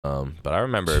But I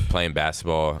remember playing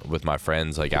basketball with my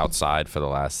friends like outside for the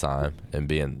last time and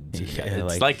being.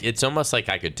 It's almost like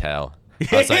I could tell.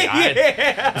 I was like,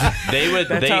 they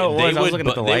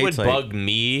would bug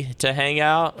me to hang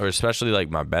out, or especially like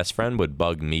my best friend would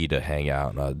bug me to hang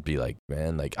out, and I'd be like,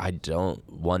 man, like I don't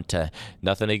want to.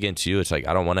 Nothing against you. It's like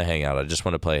I don't want to hang out. I just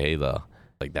want to play Halo.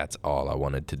 Like that's all I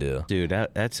wanted to do. Dude,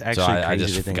 that's actually so crazy I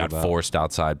just to think got about. forced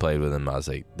outside, played with him. I was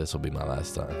like, this will be my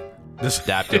last time. Just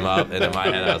dapped him up, and in my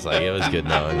head I was like, it was good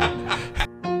knowing you.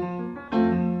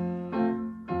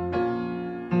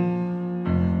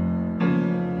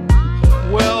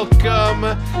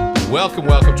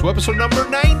 Welcome to episode number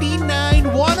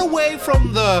 99, one away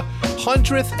from the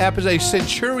 100th episode, a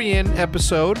Centurion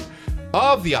episode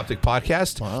of the Optic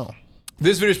Podcast. Wow.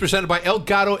 This video is presented by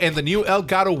Elgato and the new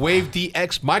Elgato Wave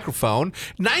DX microphone.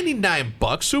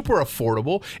 $99, super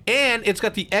affordable, and it's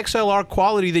got the XLR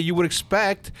quality that you would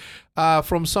expect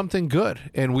from something good.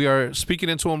 And we are speaking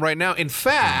into them right now. In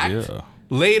fact,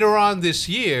 later on this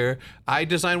year, I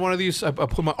designed one of these. I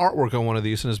put my artwork on one of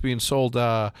these, and it's being sold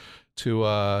to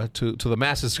the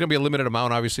masses. It's going to be a limited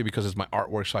amount, obviously, because it's my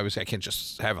artwork, so obviously I can't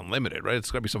just have unlimited, right?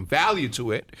 It's going to be some value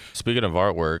to it. Speaking of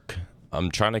artwork,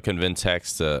 I'm trying to convince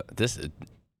Hex to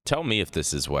tell me if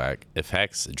this is whack. If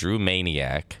Hex drew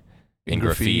Maniac in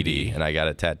graffiti and I got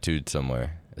it tattooed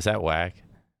somewhere, is that whack?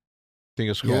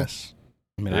 Think it's cool? Yes.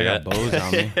 I mean, I got bows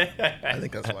on me. I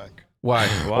think that's whack. Why?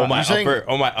 On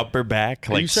my upper back,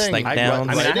 like snake down.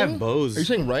 I have bows. Are you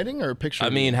saying writing or picture? I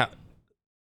mean,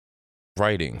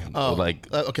 writing. Oh,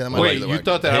 like okay. That might wait, be you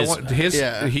thought that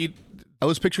I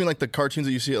was picturing like the cartoons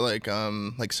that you see at like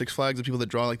Six Flags, the people that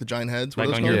draw like the giant heads. Like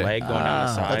on your leg going down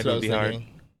the side would be hard.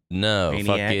 No, Maniac.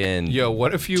 fucking. Yo,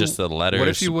 what if you just the letters? What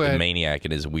if you went Maniac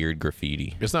and his weird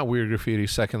graffiti? It's not weird graffiti.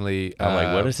 Secondly, I'm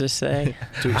like, what does this say?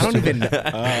 I don't even know.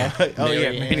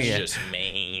 Maniac. Just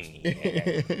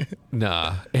Maniac.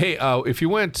 Nah. Hey, if you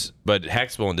went, But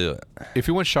Hex won't do it. if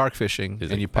you went shark fishing He's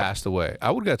and like, you passed away,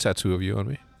 I would get a tattoo of you on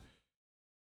me.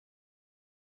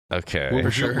 Okay.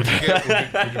 Would sure. would you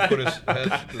put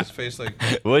his face like?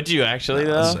 Would you actually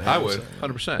though? I would,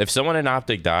 100%. If someone in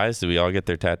Optic dies, do we all get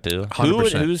their tattoo?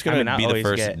 100%. Who's gonna be the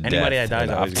first? Anybody that dies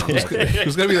always death gets in it. Optic?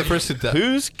 Who's gonna be the first to die?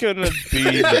 Who's gonna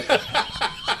be?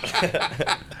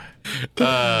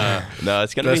 No,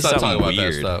 it's gonna be Let's not talk something about that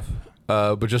weird. stuff.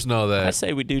 But just know that I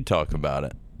say we do talk about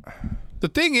it. the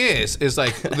thing is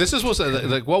like this is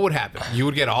what would happen. You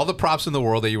would get all the props in the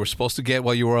world that you were supposed to get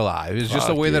while you were alive. It's just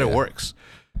the way that it works.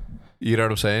 You know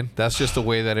what I'm saying? That's just the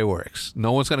way that it works.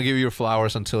 No one's gonna give you your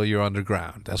flowers until you're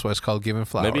underground. That's why it's called giving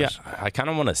flowers. Maybe I kind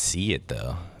of want to see it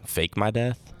though. Fake my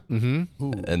death.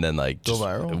 Mm-hmm. And then like Go just,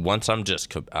 viral? once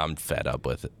I'm fed up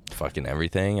with it, fucking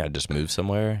everything. I just move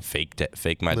somewhere, fake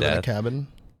my Live in a death. cabin,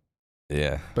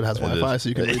 Yeah, but it has Wi-Fi, so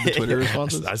you can read the Twitter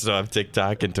responses. I still have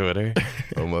TikTok and Twitter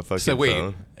on my fucking So wait,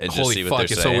 phone and just holy see what fuck! they're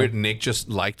It's so saying. weird. Nick just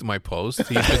liked my post. He's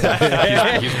been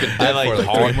dead I like for like 3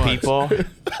 haunt months. people.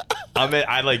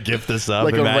 I like gift this up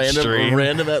Like and a match stream.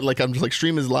 random, like I'm just like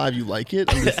stream is live. You like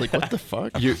it? I'm just like, what the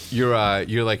fuck?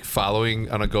 You're like following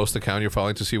on a ghost account. You're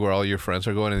following to see where all your friends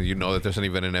are going, and you know that there's an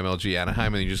event in MLG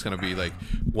Anaheim, and you're just gonna be like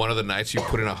one of the nights you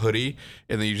put in a hoodie,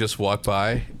 and then you just walk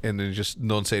by, and then you just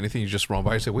don't say anything. You just run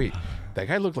by and say, "Wait, that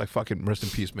guy looked like fucking rest in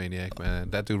peace Maniac, man.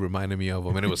 That dude reminded me of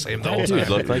him, and it was him the whole That dude time,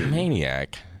 looked like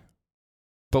Maniac.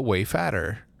 but way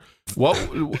fatter." Well,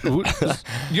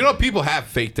 you know, people have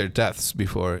faked their deaths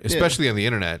before, especially on the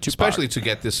internet, especially to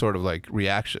get this sort of like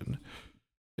reaction.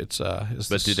 But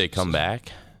Do they come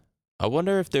back? I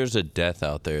wonder if there's a death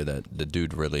out there that the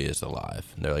dude really is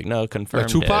alive. And they're like, no,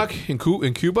 confirmed. Like Tupac dead.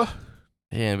 in Cuba?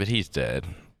 Yeah, but he's dead.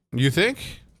 You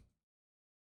think?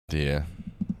 Yeah.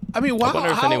 I mean, wow. I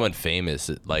wonder if anyone famous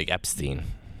like Epstein.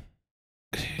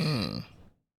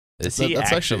 Is he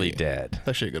That's actually actually- dead? That's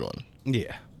actually a good one.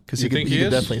 Yeah. Because You he think could he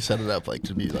is? definitely set it up like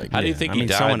to be like How do you think I he mean,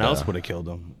 died? someone else though? would have killed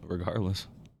him, regardless.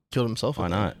 killed himself. Why I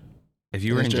think. not? If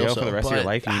you In were in his jail jail for the cell. rest of your But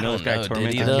life and you know I this guy don't know,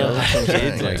 tormented did he killed though? some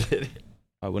kids, Like, like,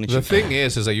 why wouldn't The you? thing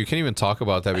is that you can't even talk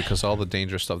about that because all the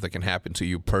dangerous stuff that can happen to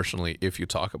you personally if you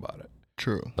talk about it.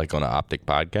 True. Like on an Optic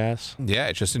podcast? Yeah,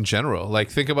 it's just in general. Like,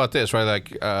 think about this, right?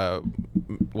 Like,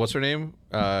 what's her name?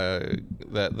 The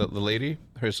lady,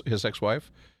 his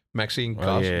ex-wife, Maxine.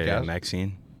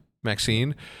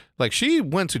 Maxine. Like, she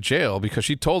went to jail because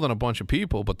she told on a bunch of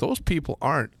people, but those people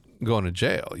aren't going to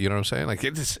jail. You know what I'm saying? Like,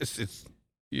 it's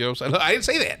you know what I'm saying? I didn't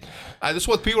say that. This is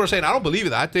what people are saying. I don't believe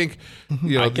it. I think,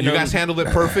 you know, you guys handled it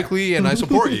perfectly, and I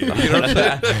support you. You know what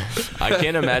I'm saying? I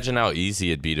can't imagine how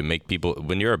easy it'd be to make people,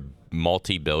 when you're a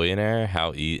multi-billionaire,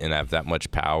 and have that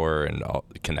much power and all,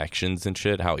 connections and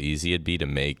shit, how easy it'd be to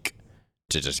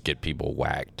just get people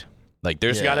whacked. Like,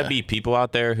 there's got to Yeah. be people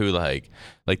out there who like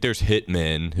there's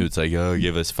hitmen who's like, oh,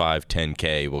 give us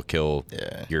 10K, we'll kill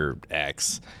your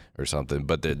ex or something.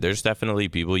 But there's definitely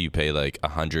people you pay like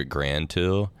 $100,000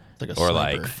 to, Like a or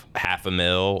sniper. like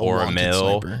 $500,000 or $1 wanted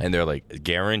million, sniper. and they're like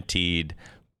guaranteed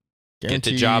get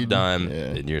the job done, Yeah.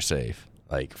 and you're safe,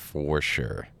 like for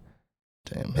sure.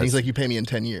 Damn. And That's- he's like, you pay me in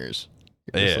 10 years.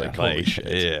 It's Yeah, like, holy like, shit.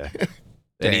 yeah.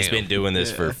 And he's Damn. been doing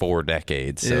this for 4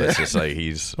 decades, so Yeah. it's just like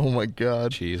he's Oh my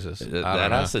god. Jesus. I that don't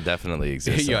know. has to definitely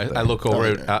exist. Yeah, out I there. look over.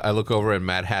 Oh, it, yeah. I look over, and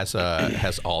Matt has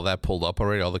all that pulled up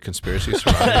already. All the conspiracies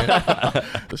surrounding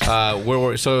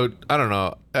it. So I don't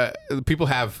know. People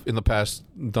have in the past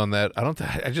done that.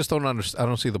 I just don't understand. I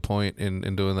don't see the point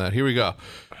in doing that. Here we go.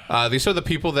 These are the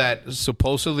people that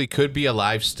supposedly could be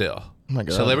alive still. Oh my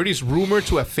god. Celebrities rumored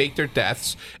to have faked their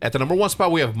deaths. At the number 1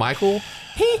 spot, we have Michael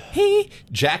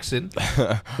Jackson.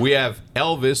 We have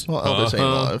Elvis. Well, Elvis ain't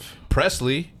alive.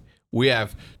 Presley. We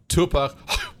have Tupac.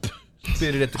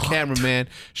 Did it at the cameraman.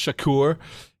 Shakur.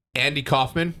 Andy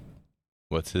Kaufman.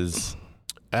 What's his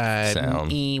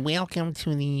Sound. Welcome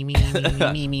to the me.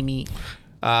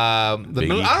 I don't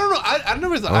know.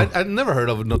 I never heard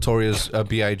of Notorious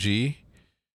B.I.G.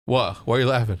 What? Why are you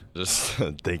laughing? Just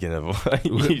thinking of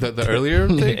The earlier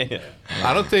thing?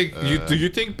 I don't think do you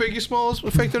think Biggie Smalls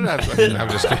faked it? I'm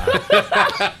just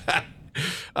kidding.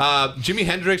 Jimi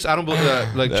Hendrix, I don't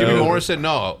believe like Jimmy Morrison,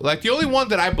 no. Like the only one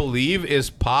that I believe is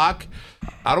Pac.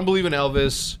 I don't believe in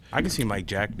Elvis. I can see Mike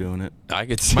Jack doing it. I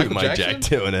could see Michael Mike Jackson? Jack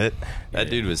doing it. That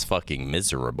dude was fucking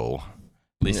miserable.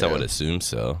 At least I Yeah. would assume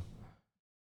so.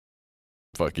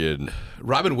 Fucking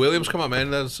Robin Williams, come on,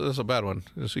 man, that's a bad one.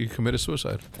 He committed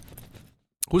suicide.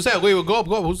 Who's that? Wait, go up.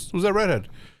 Who's that redhead?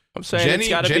 I'm saying Jenny- it's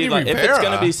gotta Jenny be like if it's Rivera.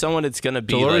 gonna be someone, it's gonna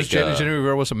be Dolores like Jenny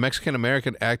Rivera was a Mexican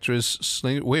American actress.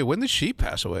 Wait, when did she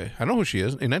pass away? I know who she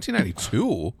is. In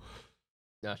 1992.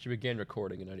 No, she began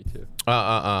recording in '92.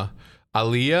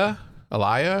 Aaliyah,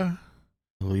 Aaliyah?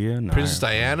 No. Princess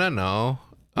Diana. No.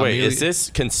 Wait, Amelia- is this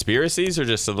conspiracies or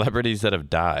just celebrities that have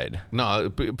died? no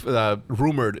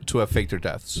rumored to have faked their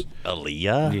deaths?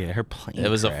 Aaliyah? Yeah, her plane. It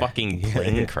was a crash. fucking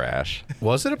plane crash.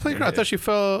 Was it a plane crash? I thought she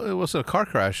fell. It was a car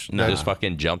crash. No. Just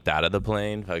fucking jumped out of the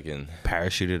plane. Fucking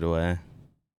Parachuted away.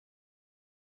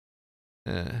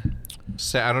 Yeah.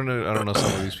 I don't know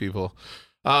some of these people.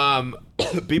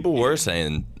 people were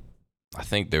saying. I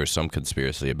think there was some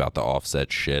conspiracy about the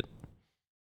Offset shit,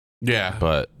 Yeah.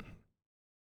 but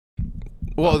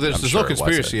Well, I'm there's sure no it wasn't.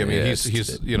 conspiracy. I mean, Yeah, he's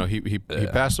he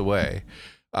passed away.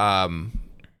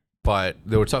 But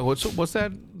they were talking. What's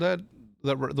that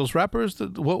those rappers?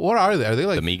 What are they? Are they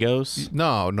like the Migos.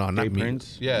 No, not Jay me.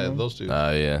 Prince? Yeah, No? those two.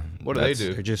 Yeah. What do they That's-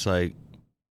 do? They're just like,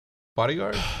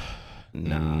 Bodyguard.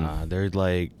 nah, they're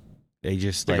like, they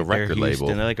just Like a like, they're record Houston.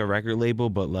 label. They're like a record label,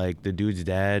 but like the dude's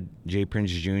dad, Jay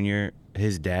Prince Jr.,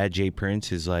 his dad, Jay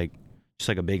Prince, is like just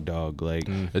like a big dog. Like,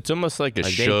 It's almost like a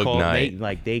like Suge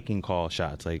Knight. they can call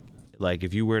shots. Like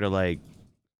if you were to like,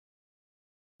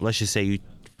 let's just say you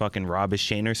fucking rob his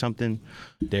chain or something,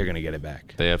 they're gonna get it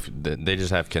back. They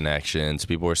just have connections.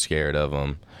 People are scared of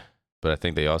them, but I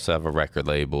think they also have a record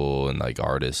label and like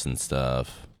artists and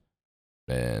stuff.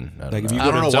 Man, I don't Like, if know. you I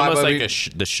don't know It's why, almost but like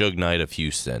we- the Suge Knight of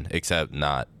Houston, except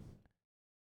not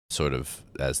sort of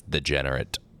as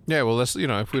degenerate. Yeah, well, let's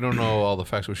if we don't know all the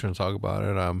facts, we shouldn't talk about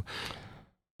it.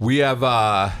 We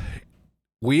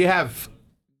have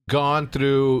gone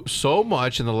through so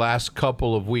much in the last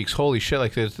couple of weeks. Holy shit!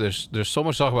 Like there's so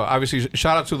much to talk about. Obviously,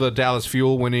 shout out to the Dallas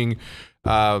Fuel winning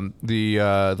the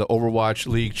Overwatch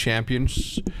League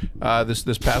champions.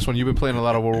 This past one, you've been playing a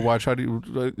lot of Overwatch. How do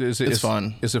you? It's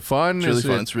fun. Is it fun? It's really is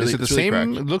fun. It, It's really- is it the it's really same?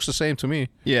 cracked. It looks the same to me.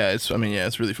 Yeah, it's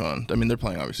really fun. I mean, they're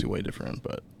playing obviously way different,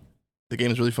 but the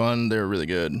game is really fun. They're really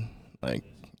good. Like,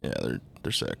 yeah,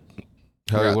 they're sick.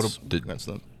 How- Congrats. what Congrats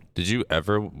to them. Did you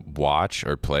ever watch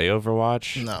or play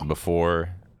Overwatch? No. Before.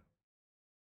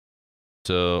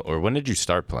 So, or when did you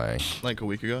start playing? Like a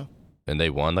week ago. And they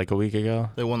won like a week ago.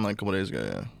 They won like a couple days ago.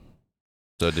 Yeah.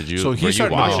 So did you? So he were you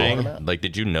started- watching? No. Like,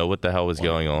 did you know what the hell was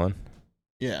going on?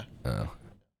 Yeah. Oh.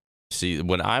 See,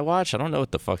 when I watch, I don't know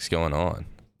what the fuck's going on.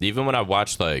 Even when I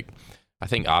watched, like, I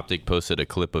think Optic posted a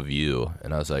clip of you,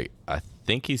 and I was like, I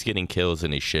think he's getting kills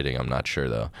and he's shitting. I'm not sure,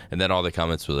 though. And then all the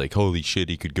comments were like, holy shit,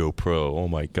 he could go pro. Oh,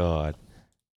 my God.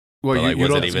 Well, But, like, was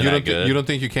it don't even you that don't good? you don't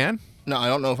think you can? No, I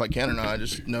don't know if I can or not. I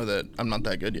just know that I'm not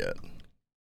that good yet.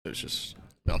 It's just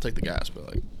I'll take the gas, but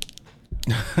like,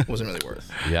 it wasn't really worth.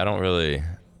 Yeah, I don't really.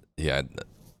 Yeah.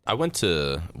 I went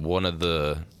to one of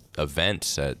the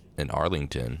events in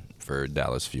Arlington for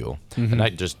Dallas Fuel, and I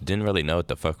just didn't really know what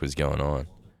the fuck was going on.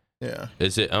 Yeah.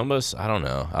 Is it almost? I don't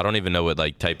know. I don't even know what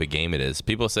like type of game it is.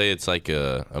 People say it's like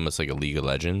almost like a League of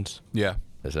Legends. Yeah.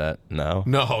 Is that no?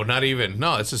 No, not even.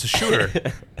 No, it's just a shooter.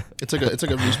 It's like a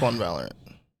respawn Valorant.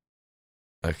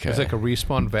 Okay. It's like a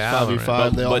respawn Valorant.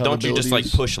 5v5. They all But have don't you just like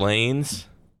abilities. push lanes?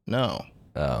 No,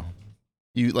 Oh.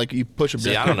 you push objectives.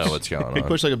 See, I don't know what's going You on.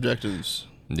 push like objectives,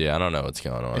 Yeah, I don't know what's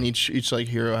going on. and each like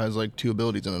hero has like 2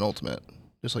 abilities and an ultimate,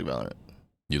 just like Valorant.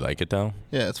 You like it though?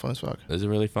 Yeah, it's fun as fuck. Is it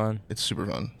really fun? It's super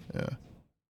fun. Yeah.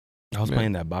 I was Yeah.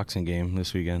 playing that boxing game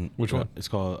this weekend. Which one? It's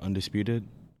called Undisputed.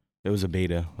 It was a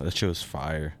beta. That shit was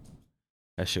fire.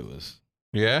 That shit was.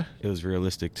 Yeah? It was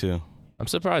realistic too. I'm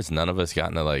surprised none of us got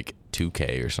into like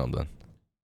 2K or something.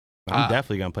 I'm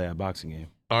definitely gonna play that boxing game.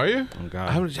 Are you? Oh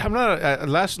God. I'm not.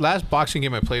 Last boxing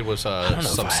game I played was don't know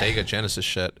some if Sega Genesis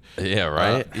shit. Yeah,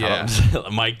 right. yeah.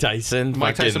 Mike Tyson.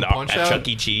 Mike Tyson fucking Punch at Out? Chuck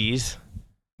E. Cheese.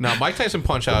 No, Mike Tyson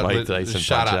Punch Out. Mike Tyson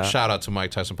shout Punch out, Out. shout out to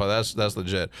Mike Tyson Punch. That's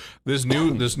legit. This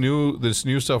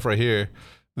new stuff right here.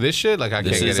 This shit, like I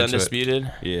This can't is get into it.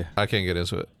 undisputed. Yeah. I can't get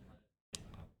into it.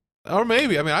 Or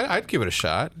maybe. I mean, I'd give it a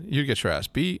shot. You'd get your ass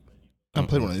beat. I've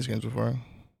played one of these games before.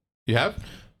 You have?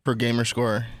 For Gamer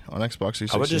Score on Xbox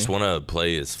 360. I would just want to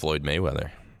play as Floyd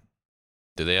Mayweather.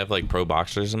 Do they have like pro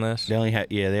boxers in this? They only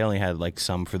had like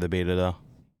some for the beta though.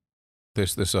 They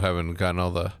still haven't gotten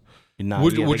all the.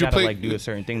 Would you you gotta, play- like do a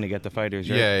certain thing to get the fighters?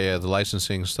 Right? Yeah, the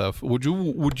licensing stuff. Would you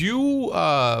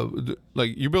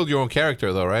like you build your own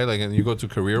character though, right? Like, and you go to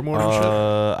career mode and shit.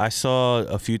 I saw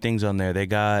a few things on there. They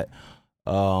got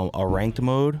a ranked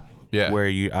mode. Yeah. Where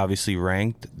you obviously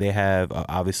ranked. They have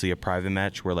obviously a private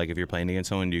match where like if you're playing against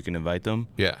someone, you can invite them.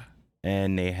 Yeah.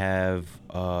 And they have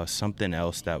something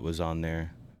else that was on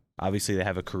there. Obviously, they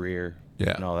have a career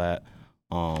Yeah. and all that.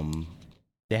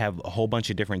 They have a whole bunch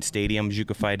of different stadiums you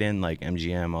could fight in, like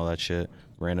MGM, all that shit,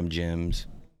 random gyms.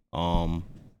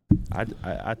 I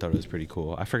thought it was pretty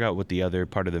cool. I forgot what the other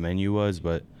part of the menu was,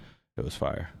 but it was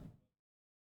fire.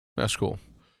 That's cool.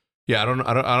 Yeah,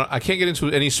 I can't get into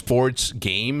any sports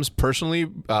games personally,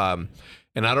 and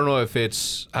I don't know if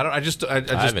it's. I just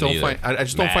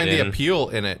don't find the appeal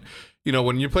in it. You know,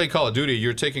 when you play Call of Duty,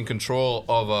 you're taking control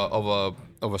of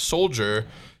a soldier,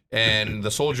 and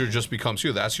the soldier just becomes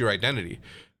you. That's your identity.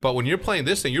 But when you're playing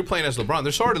this thing, you're playing as LeBron.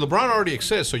 LeBron already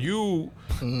exists, so you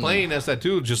playing as that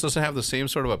dude just doesn't have the same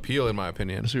sort of appeal, in my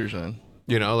opinion. I see what you're saying.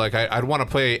 You know, like I'd want to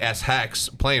play as Hex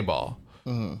playing ball.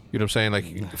 You know what I'm saying?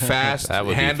 Like fast That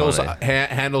would be handles, funny.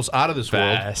 handles out of this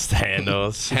world. Fast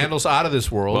handles. Handles out of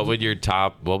this world. What would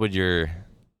your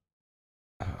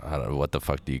I don't know, what the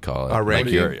fuck do you call it? Our Like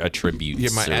ranking? your attributes. Yeah,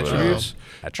 my or whatever. attributes.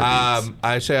 Attributes.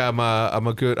 I say I'm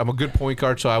a good point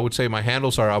guard, so I would say my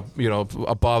handles are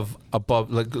above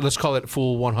like let's call it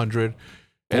full 100.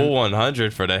 Full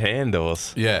 100 for the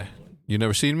handles. Yeah, you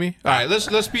never seen me. All right,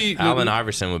 let's be Allen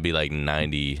Iverson would be like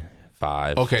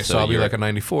 95. Okay, so I'll be you're- like a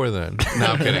 94 then. No,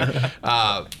 I'm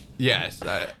kidding. Yes,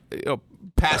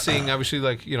 passing obviously,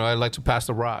 like I like to pass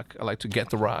the rock. I like to get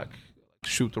the rock,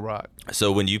 shoot the rock.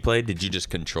 So when you played, did you just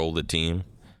control the team?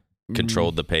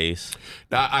 Controlled the pace?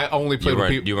 I only played with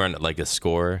people. You weren't like a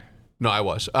scorer? No, I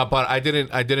was, but I didn't.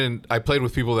 I played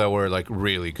with people that were like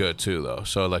really good too, though.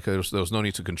 So like there was no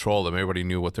need to control them. Everybody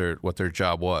knew what their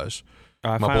job was.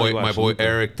 My boy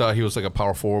Eric thought he was like a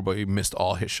power forward, but he missed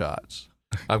all his shots.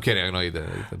 I'm kidding. I know you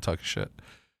didn't. You've talking shit.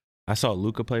 I saw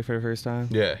Luka play for the first time.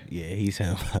 Yeah, he's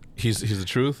him. he's the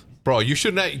truth, bro. You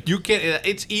should not. You can't.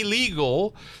 It's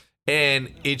illegal. And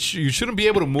you shouldn't be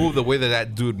able to move the way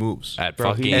that dude moves. At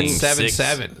Bro, fucking at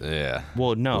 6'7". 7'7". Yeah.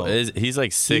 Well, no, He's like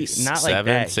 6'7", not like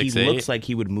that. 6'8". He looks like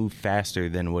he would move faster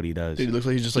than what he does. Dude, it looks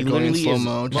like he's just He like going in literally is-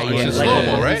 slow mo. Well, Yeah, it's like,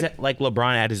 slow-mo, right? he's like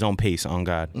LeBron at his own pace. On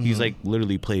God, he's like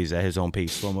literally plays at his own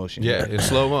pace, slow motion. Yeah, in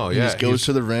slow mo. He Yeah, just goes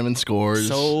to the rim and scores.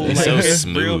 so He's like, so real-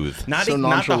 smooth. not So not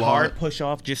the nonchalant. hard push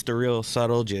off, just the real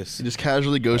subtle. Just He just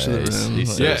casually goes to the rim. He's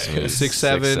Like, so Yeah, smooth.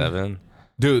 6'7".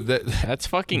 dude. That's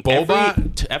fucking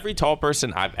Boba? every tall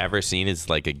person I've ever seen is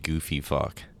like a goofy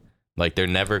fuck. Like they're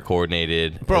never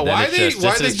coordinated. Bro, And then why it's they it's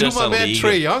do just my a man league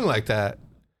Trey of- Young like that?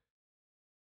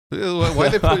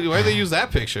 Why they use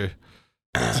that picture?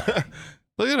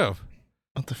 Look at him.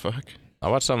 What the fuck? I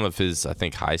watched some of his, I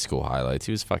think, high school highlights.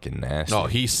 He was fucking nasty. No,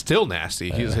 he's still nasty.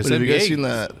 He's his But have you guys NBA. seen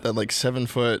that like 7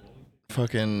 foot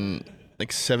fucking like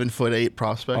 7'8"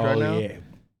 prospect right now? yeah.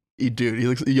 Dude, he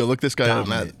looks. Yo, look this guy up,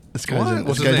 Dominant. Matt. This guy's What? an,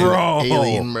 What's this his guy's name? an Bro.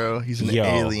 alien, bro. He's an Yo.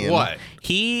 alien. What?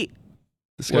 He,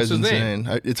 This What's guy's his name?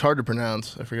 insane. It's hard to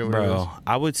pronounce. I forget what it is. bro,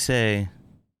 I would say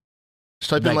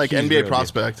Just type in like Like, he's NBA real good.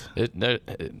 prospect. It- Yeah,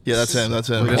 that's him. That's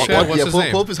him. This Watch- guy, what's yeah, his pull,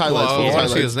 name? pull up his highlights. Well, pull I up want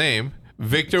his to see his highlights. name.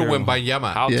 Victor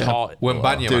Wembanyama. How Yeah. tall?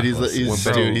 Wembanyama. Dude, he's like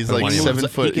Wembanyama. 7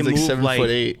 foot. He's like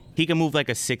 7'8". He can move like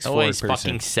a 6'4" Oh, he's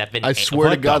person. fucking 7'8". I swear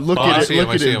to God, look fuck? I at see it. him, Look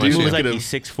I at see him, him, I dude. see He him. moves Look like at him. he's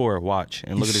 6'4". Watch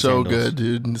and look He's at his so handles. good,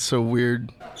 dude. It's so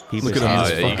weird. He Look was at him. hot.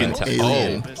 He's You can fucking tell.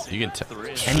 alien. You can tell.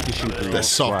 And he can shoot threes. Let's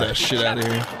salt that shit out of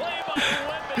here.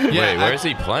 Wait, where is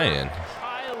he playing?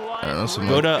 I don't know. Some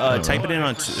Go I to don't type know. it in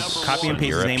on copy and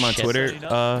paste his name on Twitter. You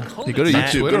go to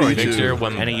Matt, YouTube. Twitter Go or to Victor YouTube.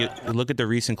 and then Wembanyama. you look at the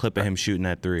recent clip of him shooting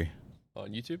that 3. On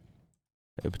YouTube?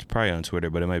 It's probably on Twitter,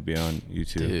 but it might be on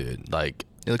YouTube. Dude, like,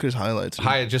 Yeah, look at his highlights. dude.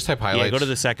 Hi, just type highlights. Yeah, go to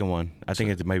the second one. I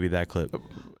think it might be that clip.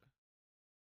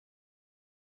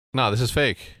 No, this is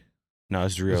fake. No,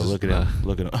 it's real. This is Look at him.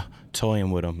 Look at him.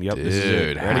 Toying with him. Yep. This is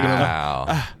dude, it. Ready?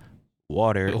 how?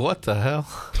 Water. What the hell?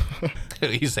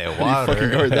 He said How do you water.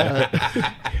 fucking guard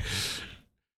that?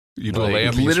 You do a Like,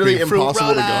 layup. you Literally scream, "Fruit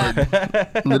impossible to roll-up."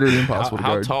 guard. Literally impossible to How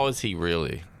guard. tall is he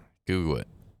really? Google it.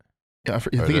 Yeah, I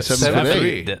think Or he's the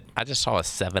 7'8". I just saw a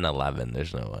 7'11".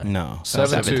 There's no way. No.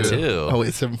 7'2". Oh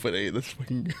wait, 7'8". That's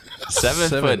fucking.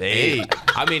 7'8".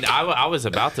 I mean, I was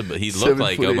about to, but he looked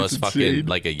like 7'8" almost is fucking insane.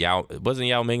 like a Yao. Wasn't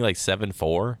Yao Ming like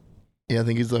 7'4"? Yeah, I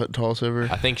think he's the tallest ever.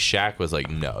 I think Shaq was like,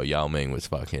 no, Yao Ming was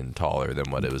fucking taller than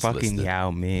what it was Fucking listed.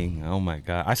 Yao Ming. Oh my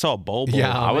god. I saw Bobo.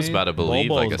 Yao I was Ming? about to believe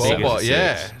like a Bobo's big. 7'6".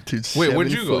 Yeah. Dude, Wait, where'd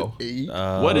you go?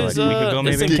 7'8". What is a week ago,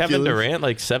 maybe? isn't Kevin Ridiculous. Durant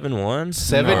like 7'1"?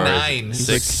 7'9". Or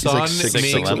Six, Son six,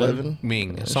 Ming. 6'11".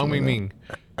 Ming. Yeah, Song something Ming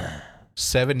like Ming.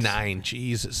 7'9".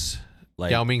 Jesus.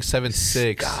 Like, Yao Ming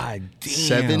 7'6". God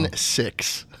damn.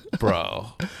 7'6". Bro,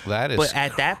 that is. But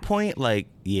at that point, like,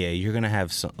 yeah, you're gonna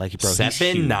have some like, bro. he's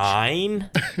huge. 7'9"?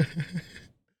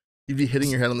 You'd be hitting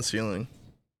your head on the ceiling.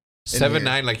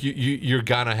 7'9". Like you're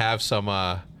gonna have some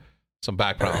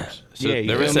back problems. So Yeah,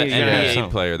 there was you're an gonna have NBA some.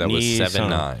 player that was Need some.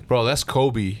 7'9". Bro, that's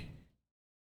Kobe.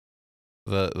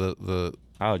 The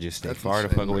I would just stay That's far the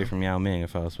insane, fuck away bro. from Yao Ming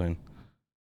if I was playing.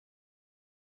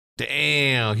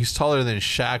 damn, he's taller than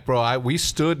Shaq, bro. We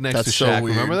stood next That's to so Shaq.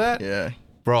 weird. Remember that? Yeah.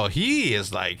 Bro, he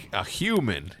is like a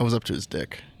human. I was up to his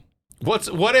dick. What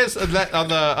is that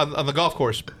on the golf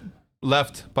course?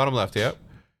 Left, bottom left. Yep.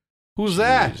 Who's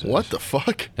that? What the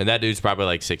fuck? And that dude's probably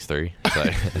like 6'3".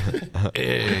 Like,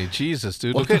 Hey, Jesus,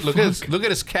 dude! What Look the at fuck? look at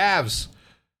his calves.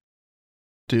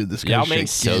 Dude, this Yao guy's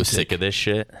Ming's so gigantic. sick of this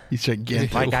shit. He's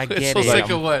gigantic. Like, I get so it. sick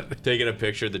of what? Taking a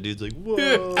picture, the dude's like,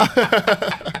 whoa.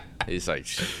 He's like,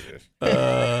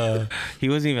 He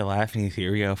wasn't even laughing. He's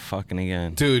here we go fucking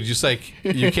again. Dude, just like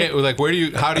you can't like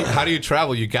how do you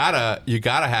travel? You gotta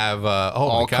have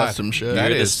All my God. custom shit. you That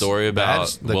heard the is- story about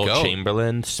that's the Wilt goat.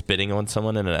 Chamberlain spitting on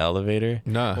someone in an elevator?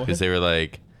 No. Because they were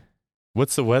like,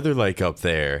 what's the weather like up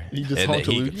there? He just And honked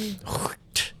a then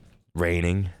loogie?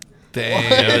 raining.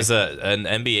 Damn. It was an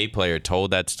NBA player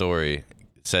told that story.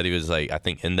 Said he was like, I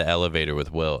think in the elevator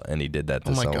with Wilt, and he did that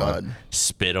to Oh my someone. God.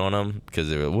 Spit on him because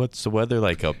they were, what's the weather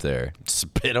like up there?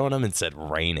 Spit on him and said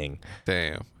raining.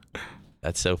 Damn.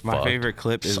 That's so My fucked. favorite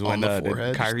clip is Just when on the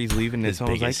forehead. Kyrie's leaving and His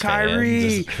someone's like, biggest fan.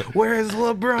 Kyrie, where's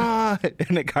LeBron?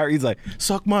 And then Kyrie's like,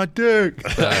 suck my dick.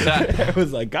 I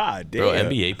was like, God damn. Bro,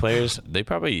 NBA players, they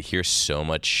probably hear so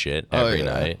much shit Oh, every yeah.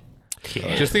 night.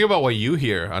 Just think about what you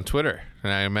hear on Twitter,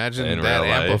 and I imagine In that real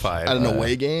life. amplified. At an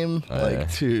away game? yeah.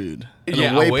 Like, dude. An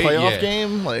Yeah, away away, playoff yeah.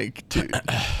 game? Like, dude.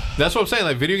 That's what I'm saying.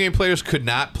 Like, video game players could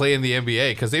not play in the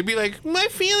NBA because they'd be like, "My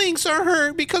feelings are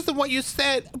hurt because of what you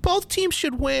said. Both teams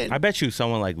should win." I bet you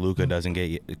someone like Luca doesn't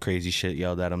get crazy shit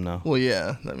yelled at him though. Well,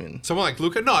 yeah. I mean, Someone like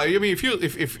Luka. No, I mean if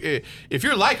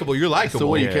you're likable, you're likable. it's the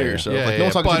way you Yeah, carry yeah. yourself. Yeah, like, no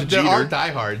one's talking but to there Jeter. are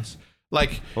diehards.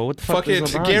 Like Well, what the fuck fucking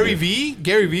does LeBron Gary do? V.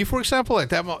 Gary V. For example, like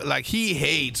that. Like he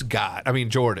hates God. I mean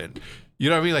Jordan. You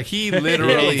know what I mean? Like he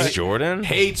literally Hates Jordan?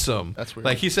 hates him. That's weird.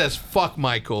 Like he says "fuck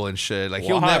Michael" and shit. Like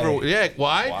he'll Why? never. Yeah,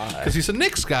 why? Because he's a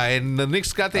Knicks guy, and the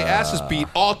Knicks got their asses beat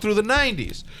all through the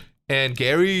 '90s. And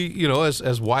Gary, you know,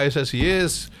 as wise as he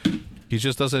is, he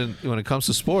just doesn't. When it comes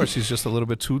to sports, he's just a little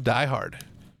bit too diehard.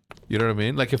 You know what I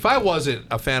mean? Like if I wasn't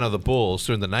a fan of the Bulls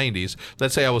during the '90s,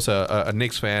 let's say I was a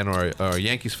Knicks fan or a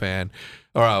Yankees fan,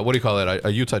 or what do you call it,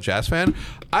 a Utah Jazz fan,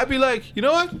 I'd be like, you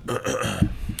know what?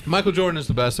 Michael Jordan is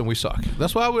the best, and we suck.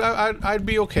 That's why I'd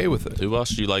be okay with it. Who else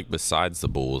do you like besides the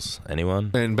Bulls? Anyone?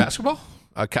 In basketball,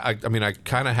 I mean, I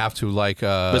kind of have to like.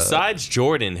 Besides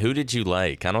Jordan, who did you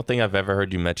like? I don't think I've ever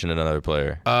heard you mention another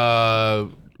player.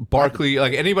 Barkley,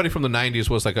 like anybody from the '90s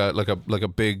was like a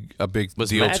big Was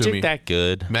deal Magic to me. that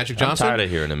good? Magic Johnson. I'm tired of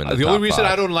hearing him in the The top only reason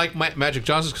five. I don't like Magic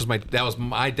Johnson is because that was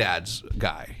my dad's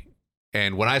guy.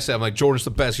 And when I said I'm like Jordan's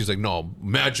the best, he's like, no,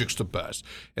 Magic's the best.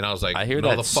 And I was like, I hear no,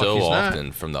 that the fuck so he's often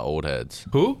Not. from the old heads.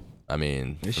 Who? I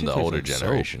mean, This from shit the tastes older like soap. Oh,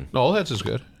 generation. No, Old Heads is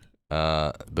good.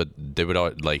 But they would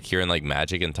all, like hearing like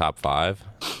Magic in top 5.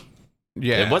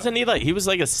 Yeah. It wasn't he was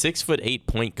like a 6'8"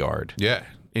 point guard. Yeah.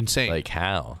 Insane. Like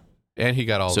how? and he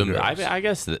got all the So girls. I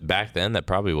guess that back then that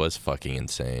probably was fucking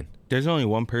insane. There's only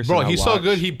one person. Bro, I he's so watch.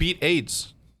 good he beat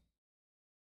AIDS.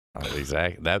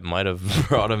 Exactly. That might have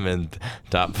brought him in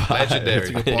top 5. Legendary. That's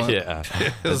a good point. Yeah,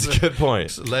 that's a good point.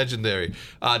 It's legendary.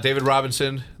 David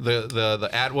Robinson, the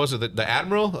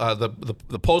admiral,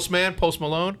 the postman, Post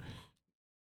Malone,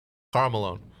 Karl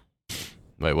Malone.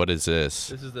 Wait, what is this?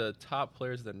 This is the top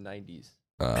players of the 90s.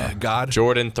 God,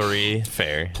 Jordan 3.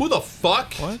 Fair. who the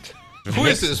fuck? What? Who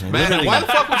is this man? Literally. Why the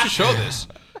fuck would you show this?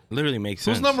 Literally makes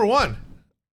sense. Who's number one?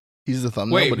 He's the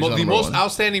thumbnail. Wait, but he's not the number most one.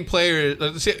 outstanding player.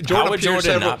 Jordan How would appeared Jordan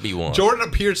several, not be one? Jordan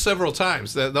appeared several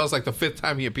times. That was like the 5th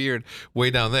time he appeared,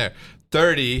 way down there.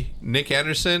 30, Nick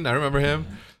Anderson. I remember him.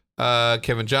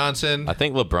 Kevin Johnson. I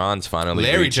think LeBron's finally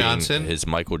Larry reaching Johnson. his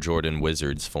Michael Jordan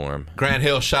Wizards form. Grant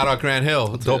Hill. Shout out Grant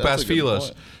Hill. Dope ass that's a good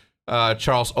feelers.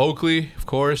 Charles Oakley, of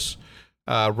course.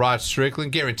 Rod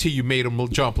Strickland. Guarantee you made him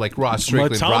jump like Rod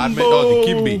Strickland. Mutombo. Rodman. Oh,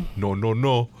 Dikembe.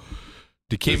 No.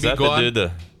 Is Dikembe that gone. the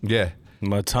dude? Yeah.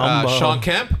 Matumbo. Sean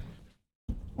Kemp.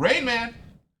 Rain Man.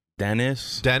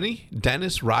 Dennis.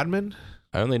 Dennis Rodman.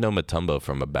 I only know Matumbo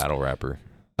from a battle rapper.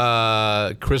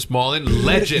 Chris Mullin,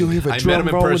 legend. I met him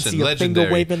in person.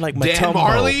 Legendary. Dan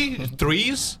Marley,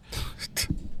 threes.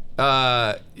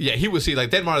 Yeah, he would see like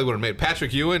Dan Marley would have made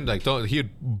Patrick Ewing. Like, he'd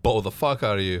bow the fuck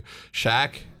out of you.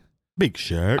 Shaq. Big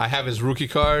Shaq. I have his rookie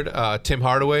card. Tim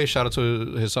Hardaway. Shout out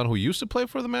to his son who used to play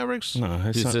for the Mavericks. No,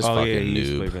 his He's son, this yeah, fucking he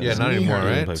used to play noob. for Yeah, them. not anymore, He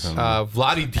right? played for them.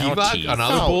 Vlade Divac, jeez.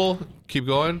 another Oh. bull. Keep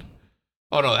going.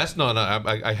 Oh no, that's no.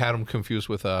 I had him confused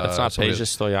with. That's not somebody-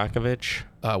 Peja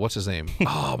Stojakovic. What's his name?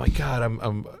 Oh my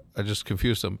god, I just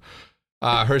confused him.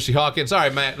 Hershey Hawkins. All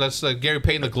right, Matt. Let's Gary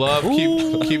Payton the glove.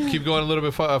 Keep going a little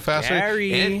bit faster.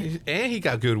 Gary. And he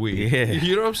got good weed. Yeah.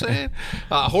 You know what I'm saying?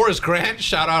 Horace Grant.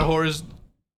 Shout out Horace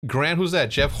Grant. Who's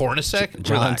that? Jeff Hornacek.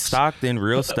 John Relax. Stockton,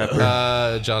 real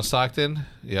stepper. John Stockton.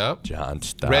 Yep. John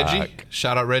Stock. Reggie.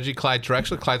 Shout out Reggie. Clyde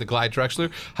Drexler. Clyde the Glide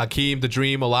Drexler. Hakeem the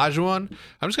Dream Olajuwon.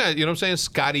 I'm just gonna, you know what I'm saying?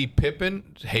 Scottie Pippen.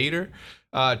 Hater.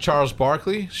 Charles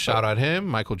Barkley. Shout out him.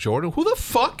 Michael Jordan. Who the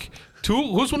fuck?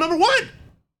 Who's number one?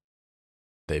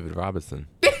 David Robinson.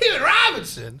 David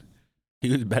Robinson. He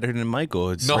was better than Michael.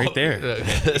 It's right there.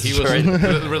 He was right.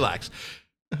 Relax.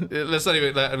 Let's not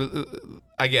even.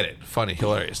 I get it. Funny,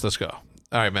 hilarious. Let's go. All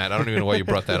right, Matt. I don't even know why you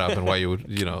brought that up and why you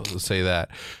would, say that.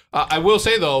 I will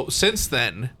say though, since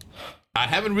then, I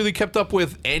haven't really kept up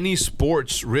with any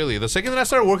sports. Really, the second that I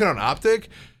started working on Optic,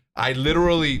 I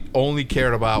literally only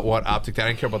cared about what Optic did. I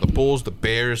didn't care about the Bulls, the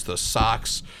Bears, the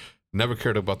Sox. Never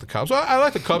cared about the Cubs. I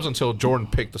like the Cubs until Jordan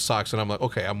picked the Sox, and I'm like,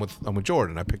 okay, I'm with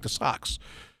Jordan. I picked the Sox.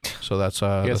 So that's.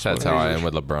 I guess that's what how it I is. am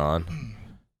with LeBron.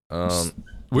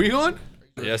 Where you going?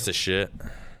 Yes, the shit.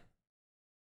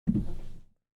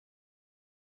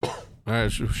 All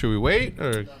right, should we wait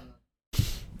or?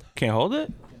 Can't hold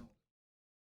it?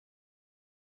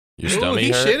 Your Ooh, stomach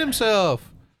he hurt? shit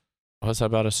himself. What's I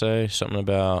about to say? Something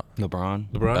about...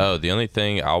 LeBron. LeBron. Oh, the only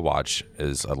thing I'll watch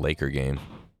is a Laker game.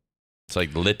 It's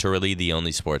like literally the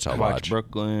only sports I'll Watch watch.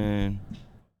 Brooklyn.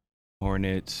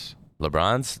 Hornets.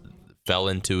 LeBron's fell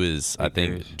into his, I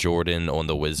think, Lakers. Jordan on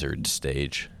the Wizards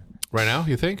stage. Right now,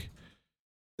 you think?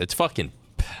 It's fucking...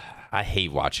 I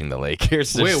hate watching the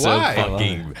Lakers. They're Wait, so why?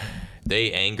 fucking...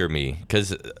 They anger me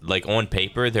because, like, on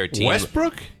paper, their team...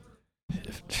 Westbrook?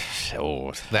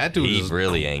 Oh, That dude he is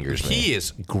really angers me. He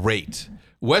is great.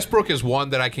 Westbrook is one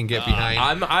that I can get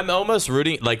behind. I'm almost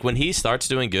rooting. Like when he starts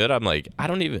doing good, I'm like, I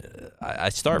don't even. I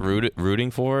start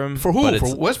rooting for him. For who? but For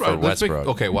it's Westbrook? For Let's make-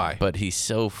 Westbrook. okay, why? But he's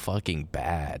so fucking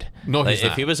bad. No, Like, he's if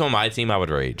not. he was on my team, I would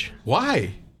rage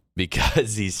Why?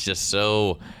 because he's just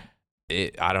so.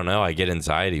 I don't know. I get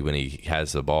anxiety when he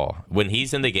has the ball. When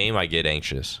he's in the game, I get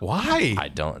anxious. Why? I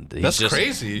don't. He's That's just,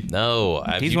 crazy. No,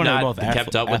 have He's you one of the not most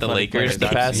kept up with the athletic Lakers the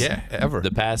players. past? Yeah, ever.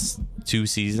 The past 2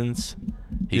 seasons.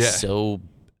 He's Yeah. so.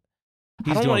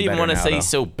 He's I don't doing even better want to now, say though. he's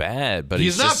so bad, but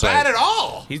he's not just bad like, at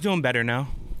all. He's doing better now.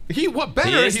 What better?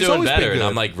 He is he's doing always better, been and good.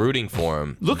 I'm like rooting for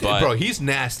him. Look but at bro, he's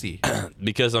nasty.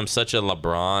 because I'm such a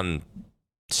LeBron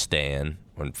stan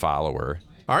and follower,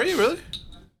 Are you really?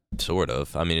 sort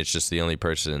of. I mean, it's just the only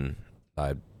person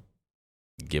I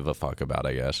give a fuck about,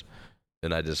 I guess.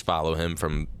 And I just follow him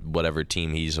from whatever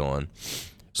team he's on.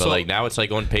 But So- like now, it's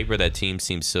like on paper that team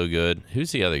seems so good.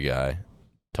 Who's the other guy?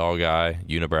 Tall guy,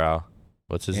 unibrow.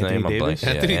 What's his Anthony name? I'm Davis? blanking.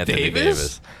 Anthony Yeah, Anthony Davis?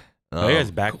 Davis. Oh, he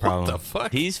has back What problems. the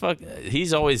fuck?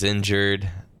 He's always injured.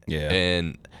 Yeah.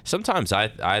 And sometimes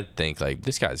I think like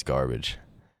this guy's garbage.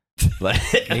 Like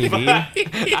Maybe.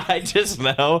 I just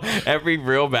know every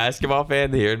real basketball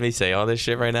fan hearing me say all this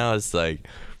shit right now is like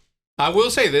I will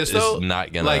say this It's though,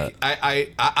 not gonna- like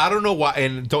I don't know why,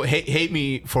 and don't hate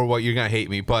me for what you're gonna hate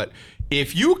me, but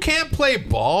if you can't play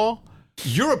ball,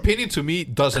 your opinion to me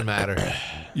doesn't matter.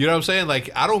 You know what I'm saying? Like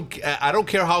I don't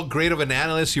care how great of an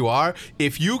analyst you are.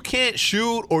 If you can't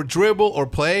shoot or dribble or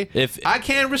play, I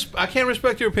can't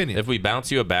respect your opinion. If we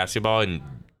bounce you a basketball and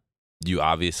you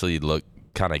obviously look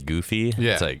kind of goofy,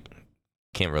 it's like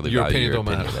can't really value your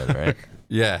opinion then, right?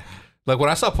 Yeah, like when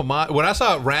I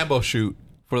saw Rambo shoot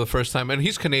for the first time, and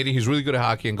he's Canadian, he's really good at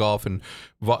hockey and golf and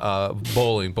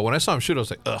bowling. But when I saw him shoot, I was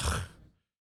like, ugh.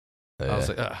 I was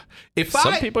like, ugh.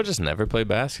 Some people just never play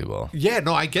basketball. Yeah,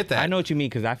 no, I get that. I know what you mean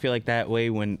because I feel like that way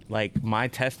when like my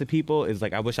test to people is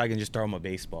like I wish I can just throw them a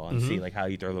baseball and see like how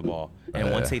you throw the ball.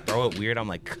 And once they throw it weird, I'm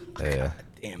like, God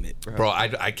damn it, bro.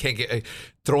 I can't get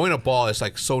throwing a ball is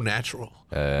like so natural,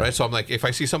 right? So I'm like, if I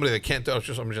see somebody that can't throw,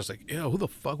 I'm just like, who the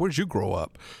fuck? Where did you grow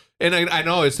up? And I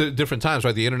know it's different times,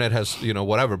 right? The internet has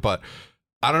whatever, but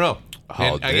I don't know.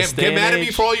 And again, get mad at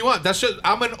me for all you want. That's just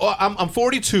I'm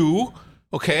 42.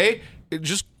 Okay,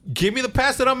 just give me the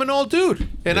pass that I'm an old dude,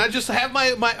 and I just have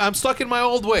my I'm stuck in my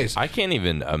old ways. I can't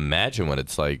even imagine what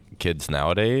it's like kids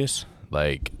nowadays,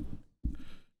 like,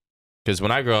 because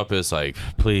when I grew up, it was like,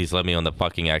 please let me on the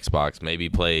fucking Xbox, maybe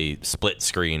play split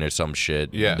screen or some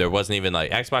shit. Yeah, there wasn't even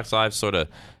like Xbox Live sort of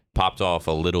popped off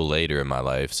a little later in my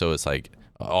life, so it's like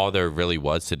all there really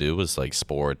was to do was like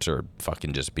sports or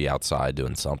fucking just be outside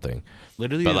doing something.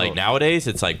 Literally, but like nowadays,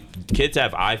 it's like kids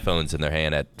have iPhones in their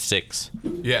hand at 6.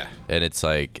 Yeah, and it's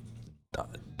like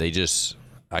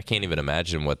I can't even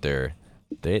imagine what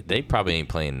they probably ain't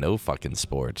playing no fucking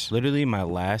sports. Literally,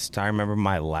 I remember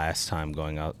my last time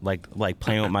going out, like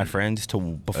playing with my friends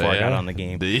before I got on the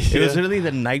game. It was literally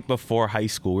the night before high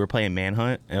school. We were playing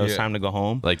Manhunt, and it was time to go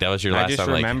home. Like that was your last time. I just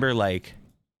remember like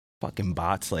fucking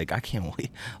bots, like I can't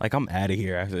wait, like I'm out of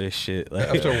here after this shit. Like,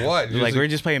 after what? Like we're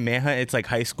just playing Manhunt. It's like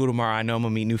high school tomorrow. I know I'm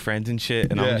gonna meet new friends and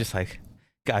shit, and I'm just like,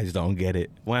 guys don't get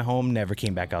it. Went home, never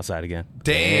came back outside again.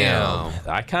 Damn.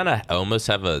 I kind of almost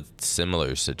have a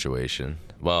similar situation.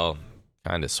 Well,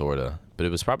 kind of, sort of, but it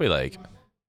was probably like,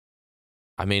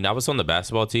 I mean, I was on the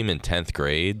basketball team in 10th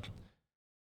grade,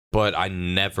 but I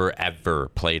never ever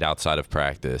played outside of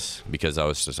practice because I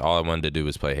was just all I wanted to do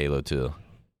was play Halo 2.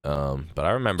 But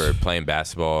I remember playing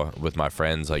basketball with my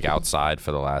friends like outside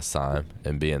for the last time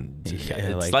and being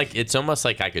it's almost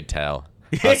like I could tell.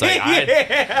 I was like,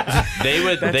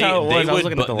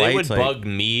 they would bug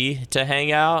me to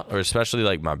hang out, or especially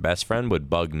like my best friend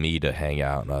would bug me to hang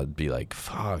out, and I'd be like,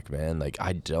 fuck, man, like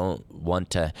I don't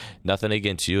want to, nothing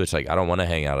against you, it's like I don't want to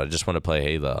hang out, I just want to play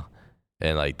Halo.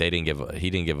 And like he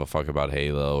didn't give a fuck about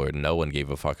Halo, or no one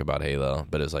gave a fuck about Halo.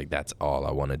 But it's like that's all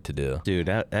I wanted to do. Dude,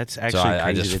 that's actually so crazy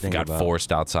I just to think got about.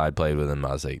 forced outside, played with him.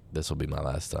 I was like, this will be my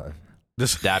last time.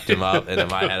 Just dapped him up, and in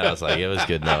my head I was like, it was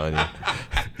good knowing you.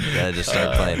 Then I just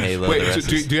started playing Halo. Wait,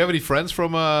 do you have any friends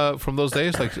from those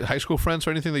days, like high school friends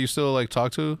or anything that you still like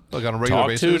talk to, like on a regular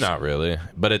basis? Not really,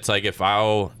 but it's like if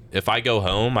I go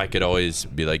home, I could always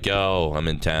be like, yo, I'm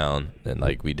in town, and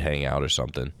like we'd hang out or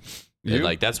something. And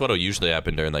like that's what'll usually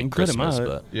happen during like Christmas.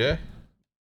 But yeah,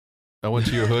 I went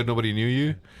to your hood. Nobody knew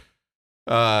you.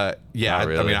 Yeah.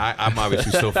 Really. I mean, I'm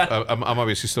obviously still I'm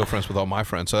obviously still friends with all my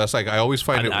friends. So that's like I always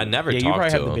find it. I never. Yeah, talked you probably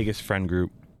to have him. the biggest friend group.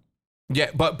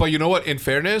 Yeah, but you know what? In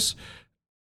fairness,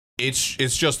 it's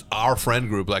just our friend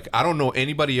group. Like I don't know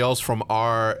anybody else from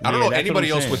our. I don't know anybody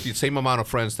else with the same amount of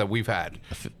friends that we've had.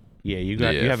 Yeah, you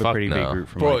have a pretty big group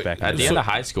from like back at in the end of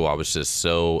high school. I was just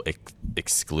so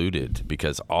excluded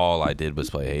because all I did was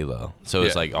play Halo. So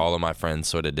it's like all of my friends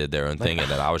sort of did their own thing, and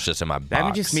then I was just in my box.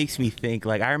 That just makes me think.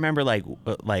 Like I remember, like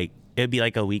it'd be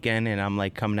like a weekend, and I'm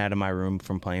like coming out of my room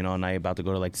from playing all night, about to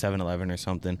go to like 7-Eleven or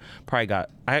something. Probably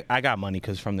I got money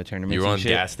because from the tournament. You were on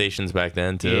gas stations back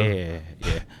then too.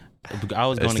 Yeah. I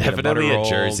was going to get a butter definitely roll. a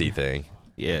Jersey thing.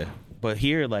 Yeah. But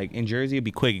here, like in Jersey, it'd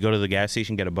be quick. You go to the gas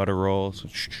station, get a butter roll,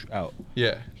 out.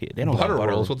 Yeah. They don't butter have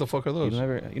butter rolls. What the fuck are those?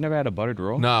 You never had a buttered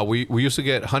roll? Nah, we used to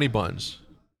get honey buns.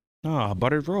 No, a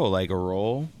buttered roll, like a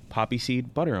roll, poppy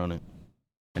seed, butter on it.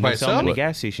 And By they sell them in itself? the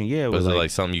gas station. Yeah. Was it like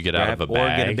something you get out of a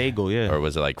bag? Or get a bagel, yeah. Or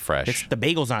was it like fresh? The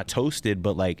bagel's not toasted,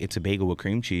 but like it's a bagel with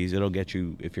cream cheese. It'll get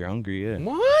you if you're hungry, yeah.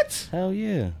 What? Hell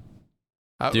yeah.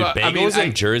 Dude, bagels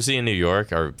in Jersey and New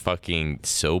York are fucking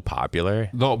so popular.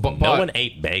 No, but no one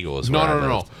ate bagels.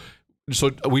 No. So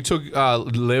we took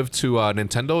Liv to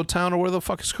Nintendo Town, or where the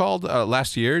fuck it's called,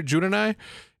 last year, June and I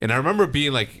remember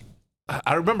being like,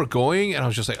 I remember going, and I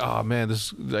was just like, oh man,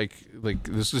 this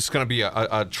this is gonna be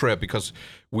a trip, because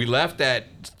we left at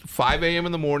 5 a.m.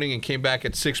 in the morning and came back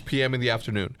at 6 p.m. in the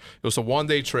afternoon. It was a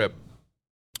 1-day trip.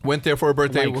 Went there for her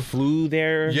birthday. Like flew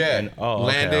there. Yeah, and, okay,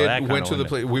 landed. that kinda Went to the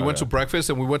place. We went to okay. breakfast,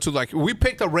 and we went to we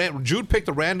picked Jude picked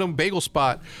a random bagel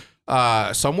spot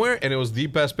somewhere, and it was the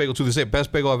best bagel to this day.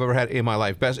 Best bagel I've ever had in my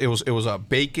life. Best. It was a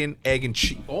bacon, egg, and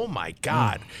cheese. Oh my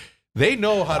god, they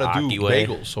know how to do way.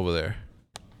 bagels over there.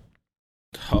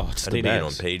 Oh, it's I the need to get on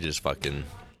best. Paige's fucking.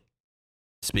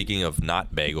 Speaking of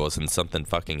not bagels and something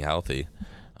fucking healthy,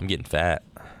 I'm getting fat.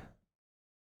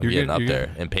 I'm getting up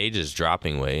there, and Paige is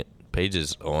dropping weight. Paige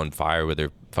is on fire with her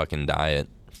fucking diet.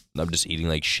 I'm just eating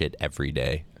like shit every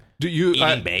day. Do you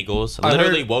Eating bagels. I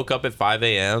Literally heard- woke up at 5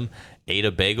 a.m., ate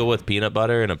a bagel with peanut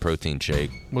butter and a protein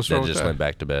shake. What's then wrong with just that? went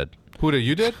back to bed. Who did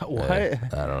you did? What? I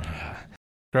don't know.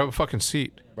 Grab a fucking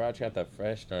seat. Bro, got the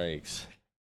fresh Nikes.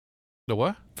 The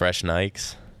what? Fresh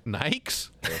Nikes. Nikes?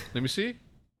 Let me see.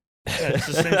 Yeah, it's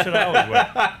the same shit I always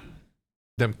wear.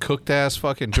 Them cooked ass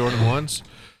fucking Jordan 1s.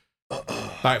 All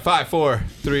right, 5, 4,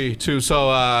 3, 2.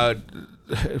 So,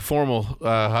 formal,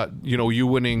 you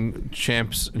winning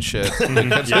champs and shit.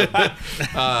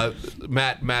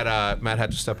 Matt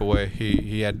had to step away.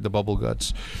 He had the bubble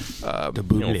guts. You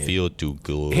don't feel too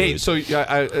good. Hey, so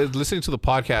I listening to the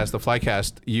podcast, the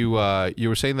Flycast, you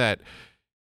were saying that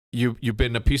you've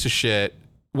been a piece of shit.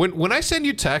 When I send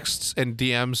you texts and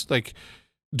DMs, like,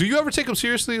 do you ever take them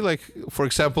seriously? Like, for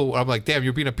example, I'm like, damn,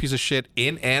 you're being a piece of shit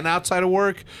in and outside of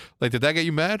work. Like, did that get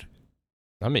you mad?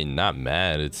 I mean, not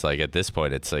mad. It's like at this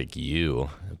point, it's like you.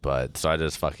 But so I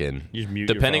just fucking, You just mute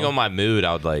your depending phone. on my mood,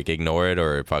 I would like ignore it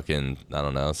or fucking, I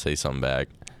don't know, say something back.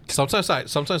 Sometimes I'll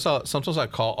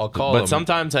call But them.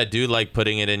 sometimes I do like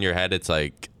putting it in your head. It's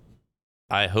like,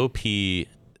 I hope he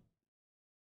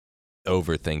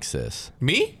overthinks this.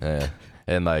 Me? Yeah.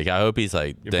 And like, I hope he's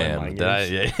like, You're playing damn, mind did I?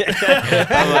 games? Yeah.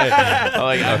 I'm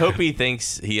like, I hope he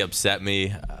thinks he upset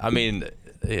me. I mean,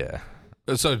 yeah.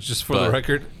 So just for the But-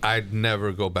 record, I'd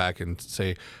never go back and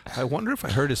say, I wonder if I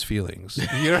hurt his feelings.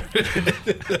 You know?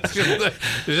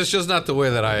 It's just not the way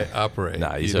that I operate.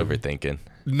 Nah, he's you know? overthinking.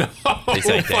 No. He's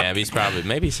like, fuck. damn, he's probably,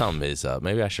 maybe something is up.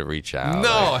 Maybe I should reach out.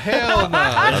 No, hell no.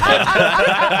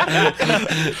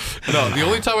 No, the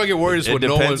only time I get worried is It when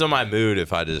no depends one. on my mood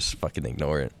if I just fucking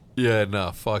ignore it. Yeah,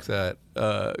 no, fuck that.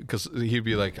 Because he'd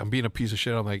be like, I'm being a piece of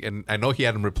shit. I'm like, and I know he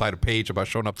hadn't replied to Paige about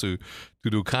showing up to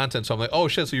do content. So I'm like, oh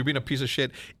shit, so you're being a piece of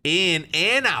shit in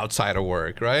and outside of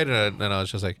work, right? And I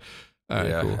was just like, all right,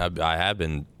 Yeah, cool. I have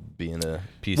been being a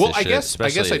piece Well, of I shit. guess I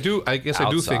especially do think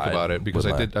outside about it because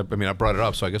with I my- did. I mean, I brought it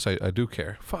up, so I guess I do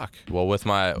care. Fuck. Well, with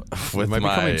my Am I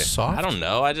becoming soft? I don't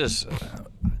know.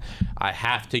 I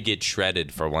have to get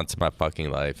shredded for once in my fucking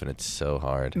life, and it's so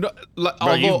hard. No, Bro,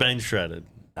 although you've been shredded.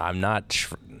 I'm not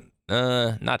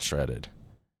not shredded.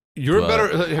 you're But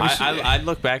better. Have you seen- I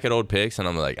look back at old pics and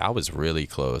I'm like, I was really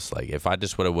close. Like if I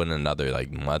just would have went another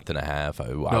like month and a half, I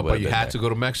no, would but have you been had there. to go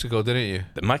to Mexico, didn't you?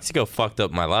 Mexico fucked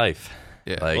up my life.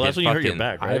 Yeah. Like, Well, that's it when you hurt your fucking-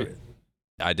 back, right?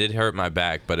 I did hurt my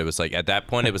back, but it was like at that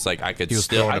point it was like I could He was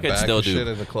still throwing I it could back still and shit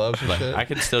do in the clubs and like, shit. I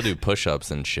could still do push-ups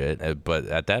and shit, but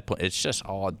at that point it's just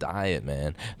all diet,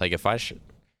 man. Like if I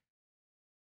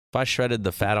shredded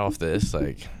the fat off this,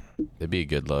 like it'd be a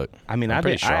good look. I mean, I'm I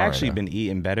pretty strong right actually now. been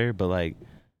eating better, but like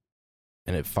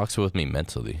And it fucks with me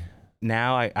mentally.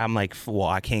 now I'm like, well,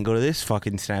 I can't go to this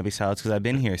fucking Snappy Salads because I've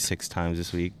been here 6 times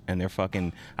this week, and they're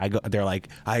fucking. They're like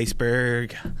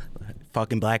iceberg,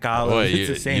 fucking black olive. Boy, It's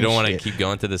the same you don't want to shit. keep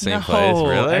going to the same No, place,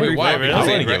 really? every- Why? Really? Because I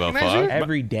they wouldn't give a recognize you? fuck.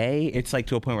 Every day, it's like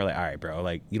to a point where like, all right, bro,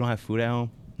 like you don't have food at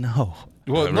home. No.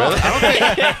 Well, no, I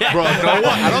don't think, bro. No one.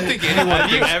 I don't think anyone.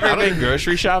 Have you thinks, ever been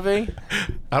grocery shopping?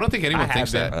 I don't think anyone I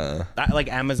thinks have that. Like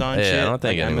Amazon Yeah, I shit. don't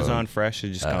think like anyone- Amazon Fresh, it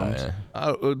just comes.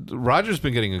 Yeah. Roger's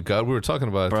been getting a gut. We were talking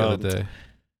about it Bro. the other day.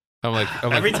 I'm like,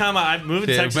 Every time I moved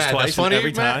to Yeah, Texas Matt, twice, that's funny, and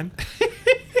every Matt. time.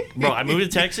 Bro, I moved to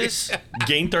Texas,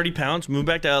 gained 30 pounds, moved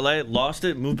back to LA, lost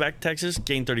it, moved back to Texas,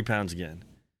 gained 30 pounds again.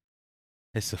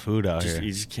 It's the food out Just, here.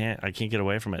 you just can't. I can't get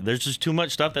away from it. There's just too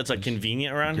much stuff that's like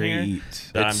convenient around here Great.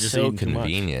 that I'm It's just so eating too much.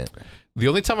 convenient. The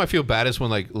only time I feel bad is when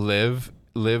like Liv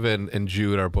and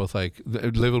Jude are both like,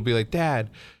 Liv will be like, Dad,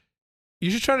 you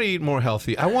should try to eat more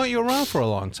healthy. I want you around for a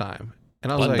long time.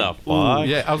 And I was What like, the fuck? "Ooh."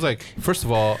 Yeah, I was like, first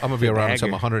of all, I'm gonna be around until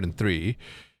I'm Dagger. 103,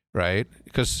 right?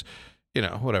 Because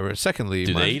whatever. Secondly,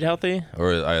 Do they eat healthy,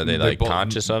 or are they like both-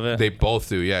 conscious of it? They both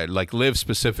do. Yeah, like Liv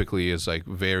specifically is like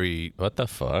very What the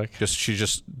fuck? she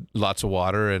just lots of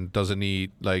water and doesn't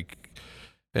eat like.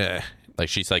 Like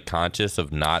she's like conscious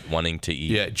of not wanting to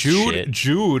eat. Yeah, shit.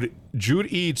 Jude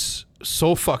eats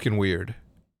so fucking weird,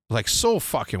 like so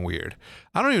fucking weird.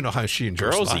 I don't even know how she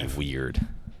enjoys Girls life. eat weird.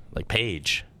 Like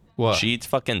Paige. What? She eats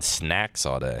fucking snacks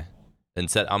all day.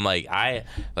 Instead, I'm like I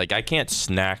can't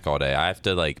snack all day. I have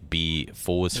to like be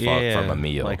full as fuck from a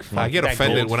meal. I get that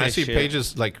offended when I goldfish see shit.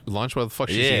 Paige's like lunch. What the fuck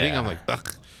she's eating? I'm like,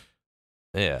 ugh.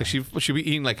 Yeah. Like, she be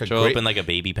eating like a She'll grape. open like a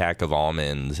baby pack of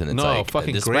almonds and it's No, like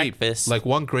fucking this grape. breakfast. Like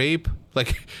one grape.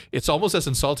 Like it's almost as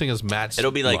insulting as Matt's.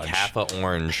 It'll be like lunch. half an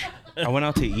orange. I went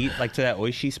out to eat like to that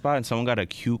Oishi spot, and someone got a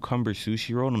cucumber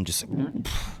sushi roll, and I'm just like,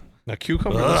 A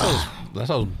cucumber. That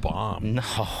sounds bomb. no,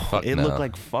 it no. looked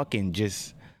like fucking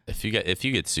just. If you get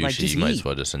sushi, Like, just you might eat. as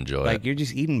well just enjoy Like it. you're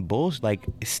just eating bullshit. Like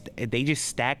they just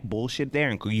stack bullshit there,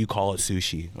 and you call it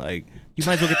sushi. Like you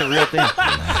might as well get the real thing.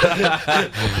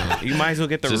 You might as well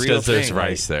get the Just real because thing. there's like-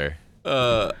 rice there.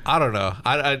 I don't know.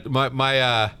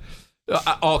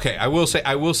 Okay, I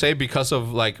will say because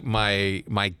of like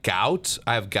my gout,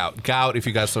 I have gout. Gout, if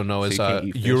you guys don't know, is you can't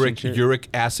eat fish and shit? uric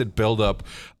acid buildup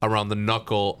around the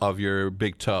knuckle of your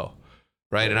big toe,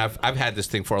 right? And I've had this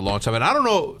thing for a long time, and I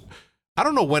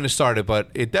don't know when it started, but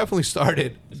it definitely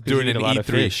started during you eat an a lot of E3.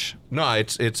 fish. No,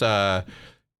 it's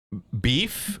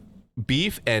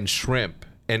beef and shrimp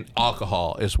and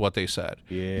alcohol is what they said.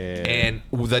 Yeah. And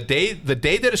the day that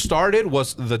it started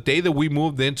was the day that we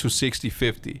moved into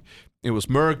 60/50. It was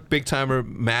Merc, Big Timer,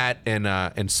 Matt,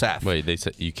 and Seth. Wait, they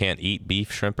said you can't eat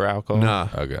beef, shrimp, or alcohol? Nah.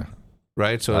 Okay.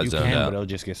 Right? So I You zoned can, out. but it'll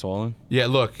just get swollen. yeah,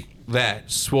 look, that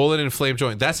swollen inflamed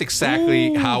joint. That's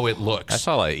exactly how it looks. That's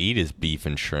all I eat is beef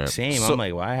and shrimp. Same. So- I'm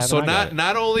like, why haven't So I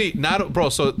got it? bro.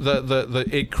 So the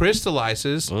it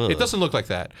crystallizes. Ugh. It doesn't look like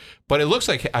that, but it looks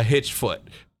like a hitched foot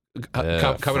coming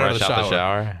out of the fresh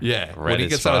shower. Yeah, when Red he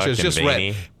as gets out of the shower, fuck it's and just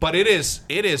veiny. red. But it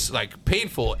is like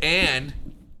painful. And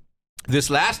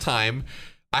this last time,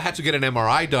 I had to get an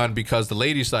MRI done because the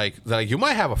lady's like, you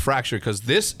might have a fracture because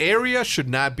this area should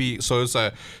not be. So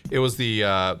it was the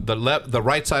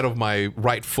right side of my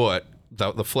right foot,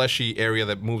 the fleshy area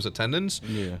that moves the tendons.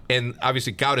 Yeah. And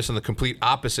obviously gout is on the complete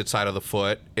opposite side of the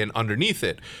foot and underneath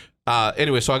it.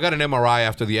 Anyway, so I got an MRI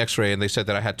after the X-ray, and they said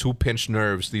that I had two pinched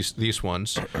nerves. These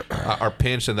ones are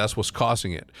pinched, and that's what's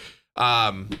causing it.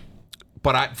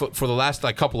 But for the last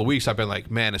like couple of weeks, I've been like,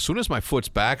 man, as soon as my foot's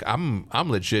back, I'm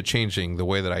legit changing the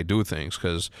way that I do things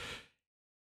because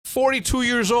 42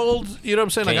 years old, you know what I'm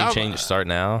saying? Can like, you start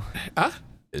now? Huh?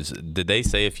 Did they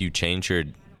say if you change your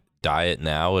diet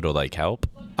now, it'll like help?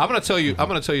 I'm gonna tell you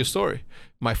a story.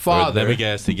 My Or father. let me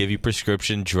guess, they give you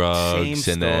prescription drugs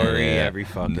Same and then story every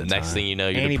fucking the next time. thing you know,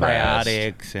 you're depressed.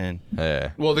 Antibiotics and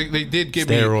Yeah. Well, they did give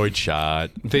me Steroid shot.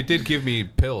 they did give me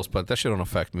pills, but that shit don't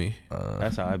affect me.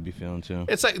 that's how I'd be feeling too.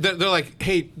 It's like they're like,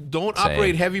 hey, don't Same.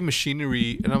 operate heavy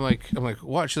machinery, and I'm like,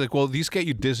 what? She's like, well, these get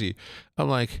you dizzy. I'm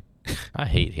like, I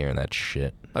hate hearing that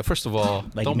shit. first of all,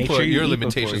 Like, don't make put sure you your eat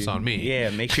limitations before you- on me. Yeah,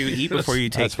 make sure you eat before you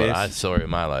take That's what I this. story in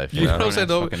my life. You know what I'm saying?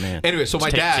 Though? fucking man. Anyway, so my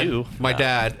Just take dad, two. my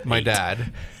Nah,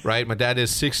 dad, right? My dad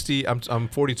is 60. I'm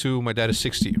 42. My dad is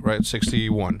 60, right?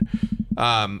 61.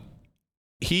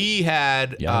 He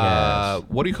had Young ass.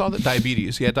 what do you call it?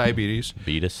 Diabetes. He had diabetes.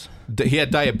 Beat us. He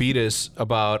had diabetes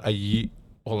about a year.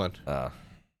 Hold on.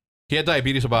 He had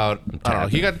diabetes about I don't know.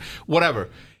 He got whatever.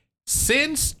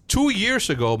 Since 2 years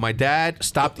ago, my dad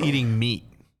stopped eating meat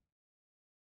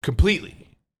completely.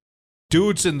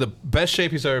 Dude's in the best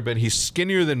shape he's ever been. He's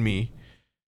skinnier than me,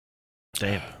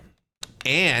 Damn.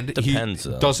 and Depends, he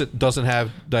though. doesn't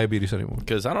have diabetes anymore.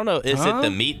 Because I don't know, is Huh? it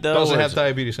the meat though? Doesn't or have is-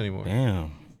 diabetes anymore.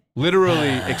 Damn. Literally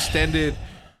extended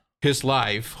his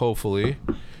life, hopefully,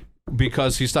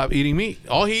 because he stopped eating meat.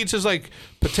 All he eats is like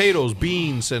potatoes,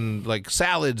 beans, and like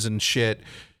salads and shit.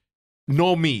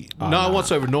 No meat, none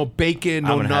whatsoever. No bacon,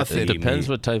 no I'm gonna have to nothing. eat Depends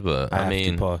meat. what type of. I I have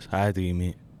mean, to pause. I have to eat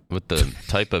meat. with the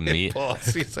type of meat,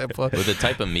 Pause. He said pause. with the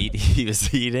type of meat he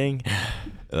was eating,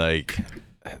 like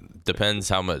depends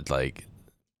how much. Like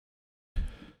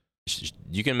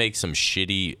you can make some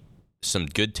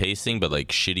good tasting, but like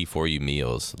shitty for you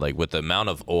meals. Like with the amount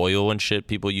of oil and shit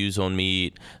people use on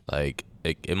meat, like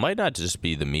it might not just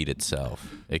be the meat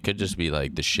itself. It could just be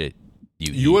like the shit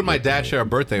you. You eat and my with the dad meat. share a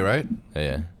birthday, right?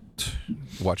 Yeah.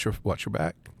 Watch your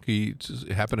back.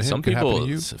 It happened to him. Some Could happen people,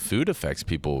 to you. food affects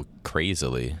people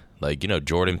crazily. Like, you know,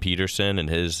 Jordan Peterson and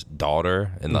his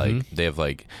daughter, and like they have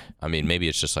like, I mean, maybe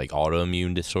it's just like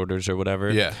autoimmune disorders or whatever.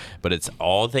 Yeah. But it's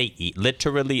all they eat.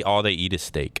 Literally, all they eat is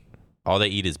steak. All they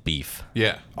eat is beef.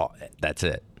 Yeah. That's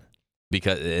it.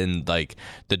 Because and like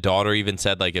the daughter even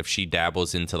said like if she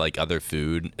dabbles into like other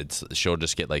food, she'll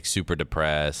just get like super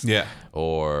depressed. Yeah.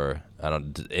 Or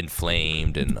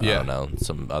inflamed and I Yeah. don't know,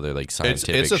 some other like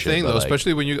scientific. It's a shit, thing but, though, like,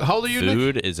 especially when you. How old are you, Nick?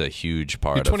 food is a huge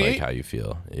part You're of like 28? how you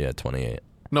feel. Yeah, 28,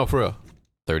 No, for real.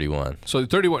 31. So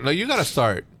 31. No, you gotta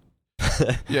start.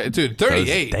 Yeah, dude,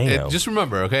 38. Damn. Just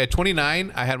remember, okay, at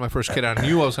 29, I had my first kid. I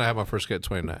knew I was gonna have my first kid at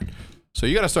 29. So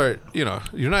you got to start. You're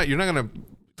not gonna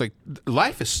like.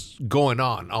 Life is going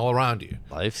on all around you.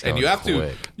 Life's and going you have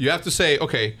quick. to say,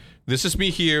 okay, this is me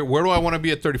here. Where do I want to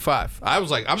be at 35? I was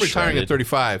like, I'm retiring at Shredded.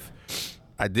 35.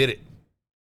 I did it.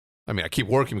 I mean, I keep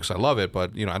working because I love it,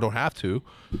 but I don't have to.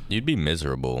 You'd be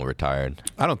miserable retired.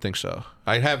 I don't think so.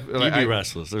 I have. You'd be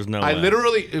restless. There's no I way.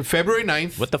 literally February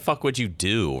 9th. What the fuck would you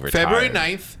do? Retired? February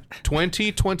 9th,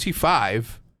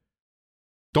 2025.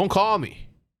 Don't call me.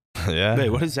 Yeah. Wait,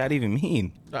 what does that even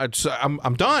mean?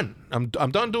 I'm done.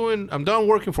 I'm done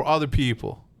working for other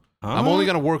people. I'm only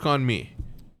gonna work on me.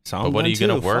 So But I'm what are done you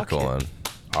gonna too. work Fuck it. on?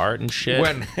 Art and shit.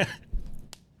 When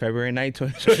February 9th,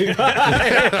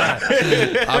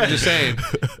 2025. I'm just saying,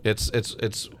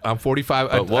 it's. I'm 45.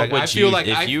 But what would I feel you like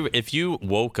if you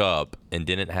woke up and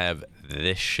didn't have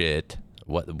this shit?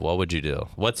 What would you do?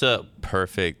 What's a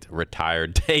perfect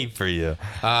retired day for you?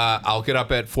 I'll get up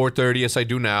at 4:30 as I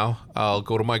do now. I'll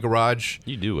go to my garage.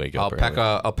 You do wake up.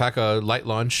 I'll pack a light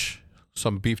lunch,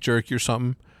 some beef jerky or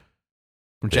something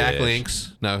from Jack Fish.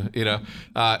 Links. No,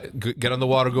 get on the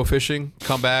water, go fishing,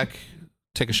 come back,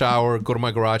 take a shower, go to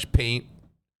my garage, paint,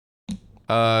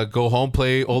 go home,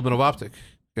 play Old Man of Optic,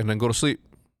 and then go to sleep.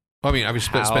 I mean,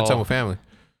 spend time with family.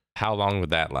 How long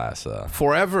would that last?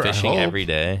 Forever. Fishing I hope. every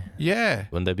day. Yeah.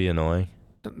 Wouldn't that be annoying?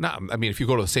 No, I mean, if you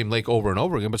go to the same lake over and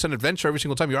over again, but it's an adventure every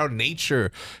single time. You're out in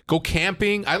nature. Go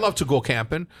camping. I love to go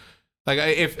camping. Like,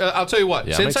 I'll tell you what.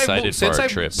 Yeah, I'm excited for our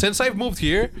trip. Since I've moved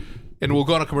here, and we'll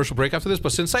go on a commercial break after this,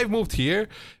 but since I've moved here,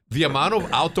 the amount of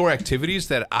outdoor activities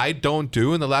that I don't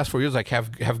do in the last 4 years, like,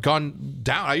 have gone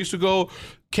down. I used to go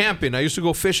camping. I used to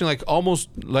go fishing, like, almost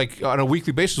like on a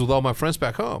weekly basis with all my friends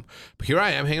back home. But here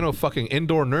I am hanging out with fucking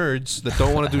indoor nerds that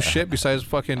don't want to do shit besides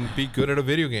fucking be good at a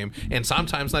video game, and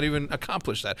sometimes not even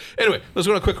accomplish that. Anyway, let's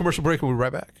go on a quick commercial break and we'll be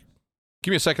right back.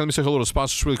 Give me a second. Let me say hello to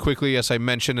sponsors really quickly. As I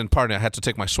mentioned, and pardon, I had to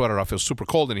take my sweater off. It was super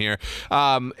cold in here.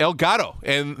 Elgato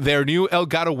and their new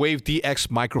Elgato Wave DX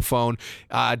microphone.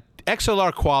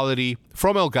 XLR quality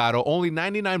from Elgato, only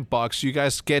 $99. You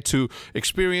guys get to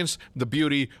experience the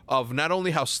beauty of not only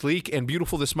how sleek and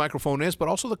beautiful this microphone is, but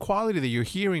also the quality that you're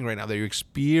hearing right now, that you're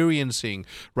experiencing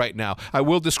right now. I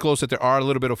will disclose that there are a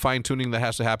little bit of fine tuning that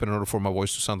has to happen in order for my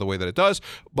voice to sound the way that it does,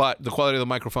 but the quality of the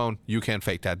microphone, you can't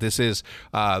fake that. This is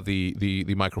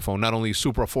the microphone, not only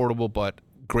super affordable, but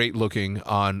great looking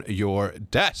on your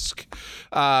desk.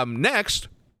 Next,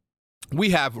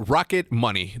 we have Rocket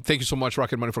Money. Thank you so much,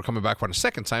 Rocket Money, for coming back for a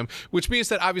second time, which means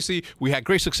that obviously we had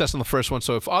great success on the first one.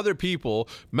 So if other people,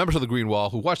 members of the Green Wall,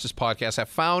 who watch this podcast have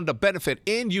found a benefit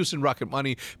in using Rocket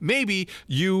Money, maybe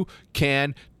you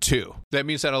can too. That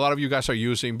means that a lot of you guys are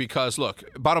using, because look,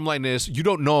 bottom line is you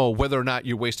don't know whether or not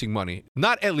you're wasting money.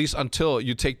 Not at least until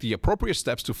you take the appropriate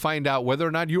steps to find out whether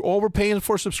or not you're overpaying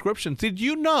for subscriptions. Did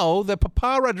you know that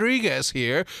Papa Rodriguez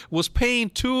here was paying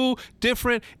 2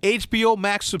 different HBO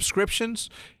Max subscriptions?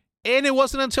 And it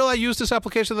wasn't until I used this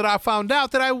application that I found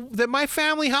out that my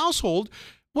family household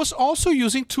was also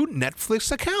using 2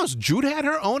 Netflix accounts. Jude had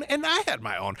her own and I had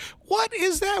my own. What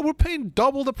is that? We're paying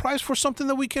double the price for something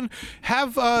that we can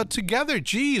have together.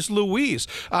 Jeez Louise.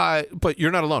 But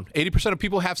you're not alone. 80% of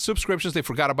people have subscriptions they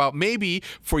forgot about. Maybe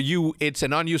for you, it's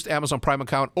an unused Amazon Prime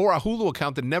account or a Hulu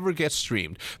account that never gets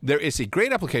streamed. There is a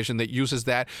great application that uses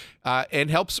that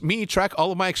and helps me track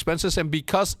all of my expenses. And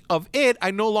because of it,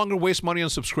 I no longer waste money on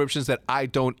subscriptions that I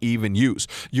don't even use.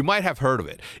 You might have heard of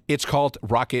it. It's called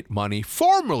Rocket Money,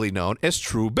 formerly known as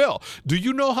Truebill. Do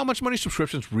you know how much money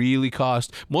subscriptions really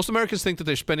cost? Most Americans think that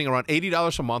they're spending around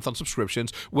 $80 a month on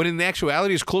subscriptions, when in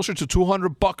actuality it's closer to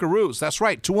 200 buckaroos. That's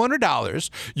right, $200.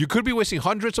 You could be wasting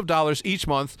hundreds of dollars each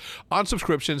month on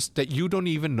subscriptions that you don't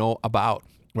even know about.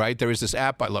 Right? There is this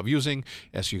app I love using,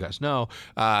 as you guys know,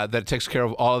 that takes care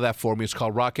of all of that for me. It's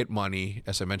called Rocket Money.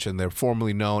 As I mentioned, they're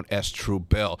formerly known as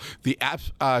Truebill. The app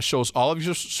shows all of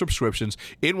your subscriptions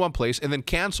in one place and then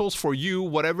cancels for you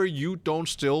whatever you don't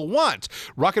still want.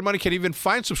 Rocket Money can even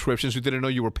find subscriptions you didn't know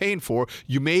you were paying for.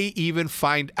 You may even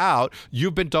find out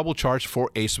you've been double charged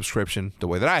for a subscription the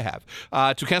way that I have.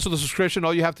 To cancel the subscription,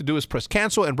 all you have to do is press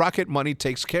cancel, and Rocket Money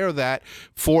takes care of that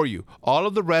for you. All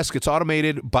of the rest gets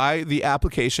automated by the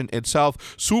application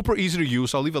itself. Super easy to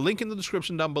use. I'll leave a link in the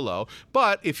description down below.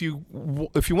 But if you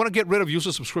want to get rid of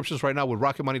user subscriptions right now with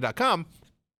RocketMoney.com,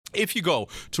 if you go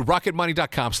to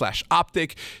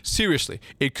rocketmoney.com/optic, seriously,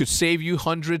 it could save you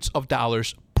hundreds of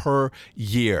dollars per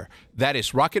year. That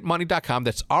is rocketmoney.com.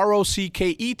 That's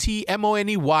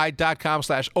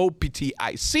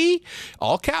ROCKETMONEY.com/OPTIC.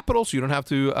 All capitals. You don't have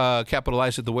to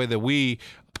capitalize it the way that we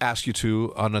ask you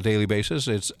to on a daily basis.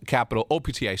 It's capital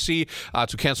OPTIC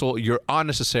to cancel your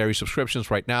unnecessary subscriptions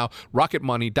right now.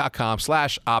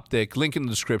 Rocketmoney.com/optic. Link in the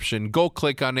description. Go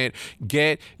click on it.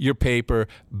 Get your paper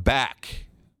back.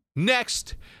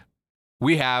 Next,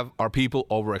 we have our people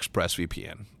over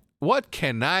ExpressVPN. What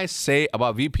can I say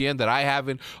about VPN that I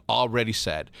haven't already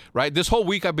said, right? This whole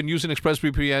week I've been using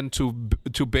ExpressVPN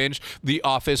to binge The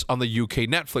Office on the UK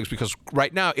Netflix because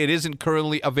right now it isn't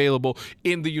currently available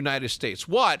in the United States.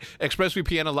 What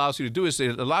ExpressVPN allows you to do is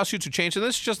it allows you to change, and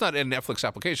this is just not a Netflix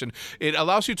application, it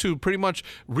allows you to pretty much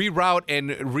reroute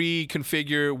and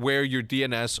reconfigure where your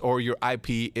DNS or your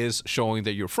IP is showing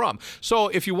that you're from. So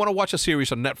if you want to watch a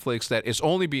series on Netflix that is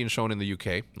only being shown in the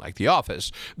UK, like The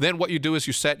Office, then what you do is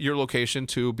you set your location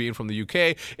to being from the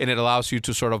UK, and it allows you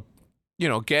to sort of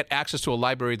get access to a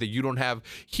library that you don't have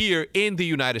here in the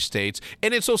United States.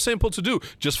 And it's so simple to do.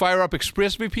 Just fire up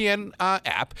ExpressVPN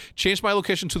app, change my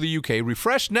location to the UK,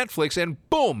 refresh Netflix, and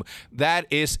boom, that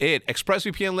is it.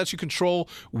 ExpressVPN lets you control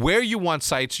where you want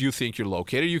sites you think you're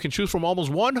located. You can choose from almost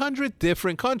 100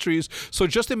 different countries. So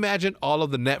just imagine all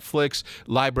of the Netflix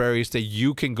libraries that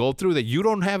you can go through that you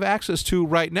don't have access to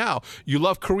right now. You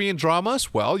love Korean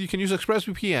dramas? Well, you can use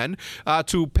ExpressVPN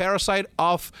to parasite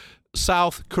off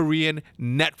South Korean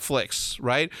Netflix,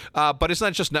 right? But it's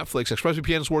not just Netflix.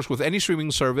 ExpressVPN works with any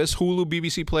streaming service, Hulu,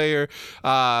 BBC Player,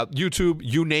 YouTube,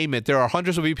 you name it. There are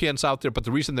hundreds of VPNs out there, but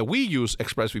the reason that we use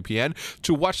ExpressVPN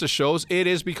to watch the shows, it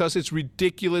is because it's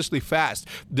ridiculously fast.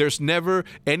 There's never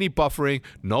any buffering,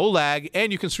 no lag,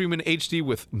 and you can stream in HD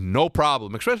with no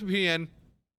problem. ExpressVPN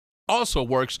also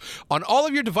works on all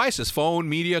of your devices, phone,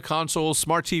 media, consoles,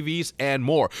 smart TVs, and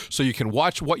more. So you can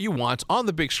watch what you want on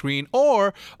the big screen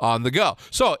or on the go.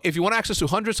 So if you want access to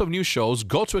hundreds of new shows,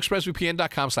 go to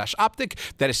expressvpn.com/optic.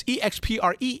 That is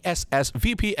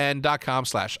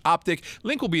EXPRESSVPN.com/optic.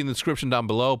 Link will be in the description down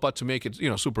below, but to make it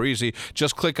super easy,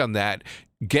 just click on that.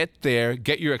 Get there,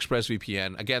 get your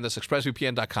ExpressVPN. Again, that's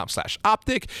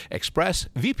expressvpn.com/optic,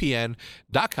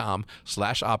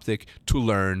 expressvpn.com/optic to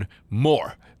learn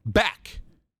more. Back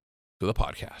to the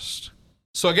podcast.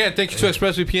 So again, thank you to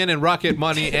ExpressVPN and Rocket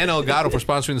Money and Elgato for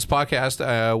sponsoring this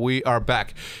podcast. We are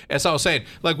back. As I was saying,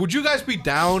 would you guys be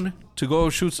down to go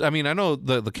shoot? I mean, I know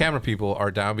the camera people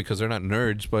are down because they're not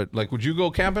nerds, but would you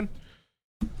go camping?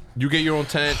 You get your own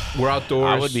tent. We're outdoors.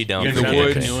 I would be down in for the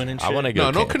woods. Canoeing and shit? I want to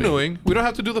go. No camping. canoeing. We don't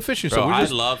have to do the fishing. Bro,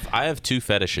 So I have two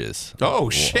fetishes. Oh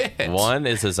shit. One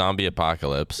is a zombie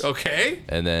apocalypse. Okay.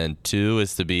 And then two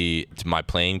is to my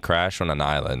plane crash on an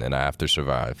island and I have to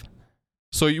survive.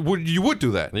 So you would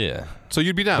do that? Yeah. So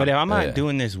you'd be down? But if I'm not Yeah.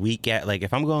 doing this week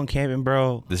if I'm going camping,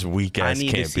 bro, This weak I ass need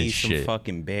to camping see some shit.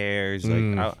 fucking bears.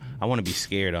 I want to be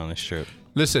scared on this trip.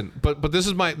 Listen, but this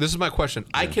is my question.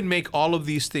 I can make all of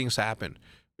these things happen.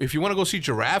 If you want to go see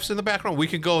giraffes in the background, we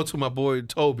can go to my boy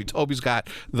Toby. Toby's got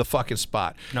the fucking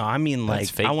spot. No, I mean That's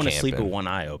fake I want to sleep camping. with one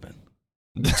eye open.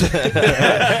 With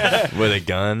a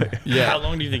gun. Yeah. How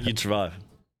long do you think you'd survive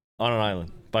on an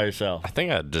island by yourself? I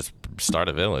think I'd just start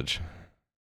a village.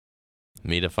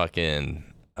 Meet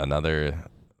another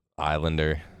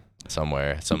islander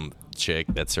somewhere. Some chick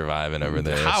that's surviving over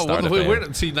there. How? Start a Wait,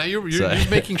 family. see, now you're So-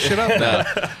 making shit up now.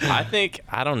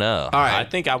 I don't know. All right. I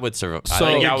think I would survive. So- I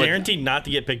think You're I would, guaranteed not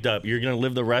to get picked up. You're gonna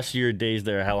live the rest of your days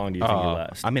there. How long do you think you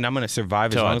last? I mean, I'm gonna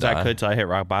survive as Till I long as I die. could till I hit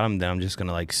rock bottom. Then I'm just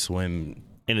gonna swim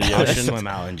Into the I'll just ocean. swim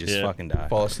out and just Yeah. fucking die.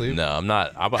 Fall asleep. No, I'm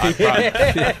not.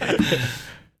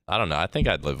 I don't know. I think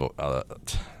I'd live.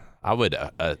 I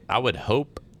would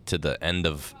hope to the end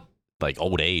of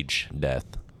old age death,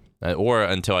 or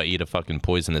until I eat a fucking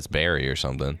poisonous berry or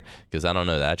something. Because I don't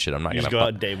know that shit. I'm not You gonna. just go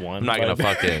out day one. I'm not gonna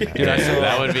fucking. Dude, I saw-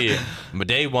 that would be. But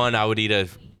day one, I would eat a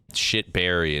shit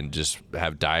berry and just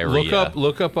have diarrhea.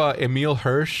 Look up Emil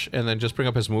Hirsch and then just bring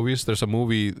up his movies. There's a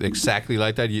movie exactly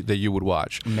like that that you would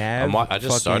watch. Mav, I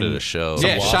just started a show.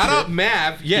 Yeah, shout out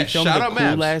Mav. Yeah, he filmed shout a out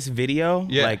Mav. cool ass video,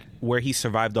 Yeah. where he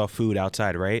survived off food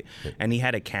outside, right? And he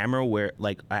had a camera where,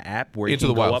 an app where Into you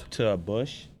the can go wild. up to a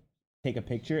bush, take a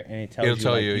picture, and it tells It'll you.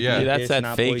 tell you, yeah. Dude, that's it's that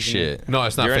not fake poisonous. shit. No,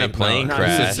 it's not You're fake. in a plane no.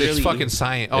 crash. It's Really- fucking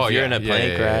science. Oh, If you're yeah, in a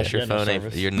plane yeah, crash, yeah. your Yeah, no phone ain't.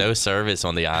 service. You're no service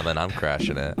on the island. I'm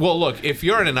crashing it. Well, look, if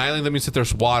you're on an island, that means that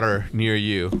there's water near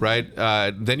you, right?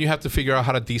 Then you have to figure out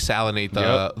how to desalinate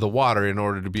the water in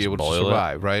order to be able to boil it.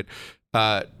 survive, right?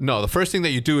 No, the first thing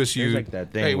that you do is you. There's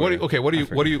that thing Hey, what do you, where- okay? What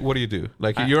do you do?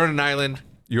 You're on an island,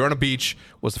 you're on a beach.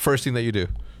 What's the first thing that you do?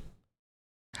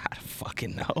 I don't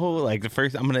fucking know. The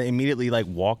first, I'm gonna immediately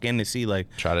walk in to see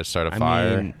Try to start a I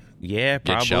fire. mean, yeah, Get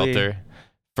probably. shelter.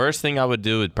 First thing I would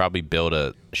do would probably build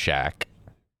a shack,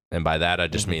 and by that I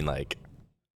just mean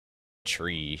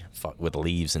tree with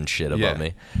leaves and shit above Yeah.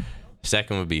 me.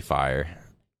 Second would be fire,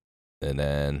 and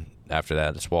then after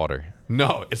that, it's water.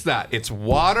 No, it's not. It's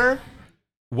water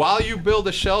while you build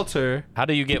a shelter. How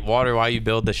do you get water while you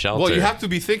build the shelter? Well, you have to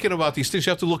be thinking about these things.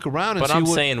 You have to look around and But see I'm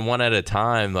what. saying one at a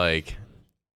time, like.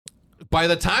 By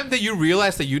the time that you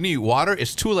realize that you need water,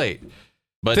 it's too late.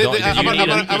 But Th- don't, th- did I'm you gonna-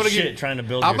 need I'm a- gonna- Eat give- shit trying to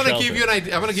build I'm your gonna give shelter. you an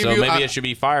idea. I'm gonna give So you. maybe it should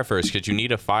be fire first, because you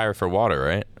need a fire for water,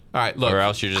 right? All right, look. Or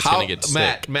else you're just gonna get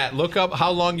sick. Matt, look up how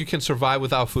long you can survive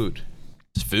without food.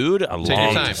 Food, a Take your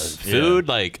long time. food,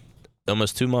 like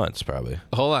almost 2 months, probably.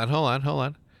 Hold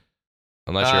on.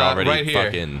 Unless you're already right here.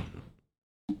 fucking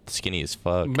skinny as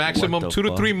fuck. Maximum What the 2 to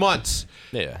fuck? 3 months.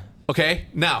 Yeah. Okay.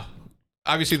 Now,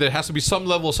 obviously, there has to be some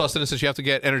level of sustenance that you have to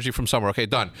get energy from somewhere. Okay,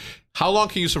 done. How long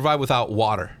can you survive without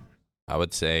water? I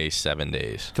would say 7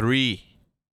 days. 3.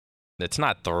 It's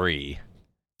not 3.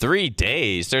 3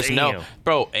 days. There's no, Damn.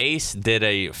 bro. Ace did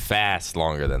a fast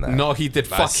longer than that. No, he did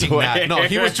I fucking swear. not. No,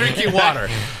 he was drinking water.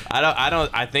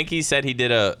 I think he said he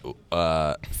did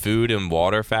a food and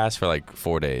water fast for like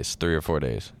 4 days, 3 or 4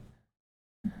 days.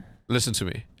 Listen to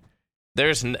me.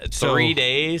 There's 3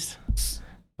 days.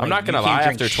 I'm not gonna You can't lie.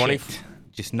 drink After 20, shit.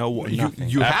 Just no You, nothing.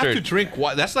 you have After- to drink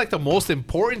water. That's like the most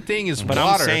important thing is But I'm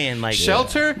water. saying, like-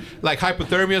 shelter, like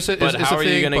hypothermia is, but is how a are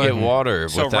thing. you gonna but get water?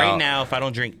 So without, right now, if I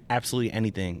don't drink absolutely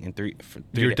anything in 3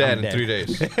 You're dead I'm in 3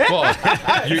 days. Well,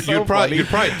 you'd probably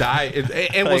die.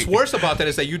 And what's worse about that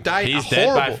is that you die he's a dead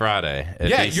horrible. by Friday. If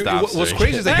Yeah, he stops what's drinking.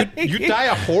 crazy is that you die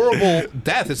a horrible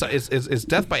death. It's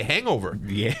death by hangover.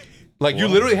 Yeah. Like you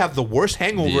literally have the worst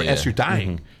hangover Yeah. as you're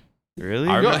dying. Really?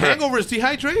 I Your remember- hangover is I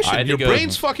dehydration. had to Your go-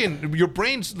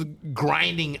 brain's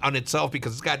grinding on itself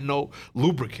because it's got no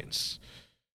lubricants.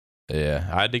 Yeah,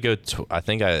 I had to go. I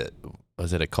think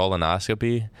was it a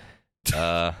colonoscopy,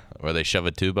 where they shove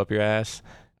a tube up your ass.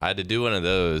 I had to do one of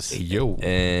those, Yo.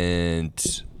 and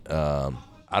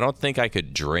I don't think I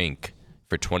could drink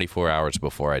for 24 hours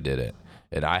before I did it,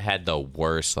 and I had the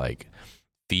worst like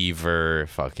fever,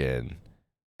 fucking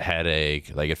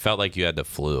headache. Like it felt like you had the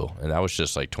flu, and that was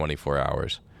just like 24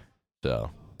 hours.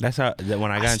 So That's how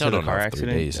when I got still into the don't know car if 3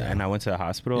 accident days, and I went to the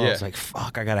hospital. I Yeah. was like,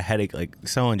 "Fuck, I got a headache." Like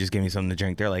someone just gave me something to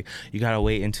drink. They're like, "You gotta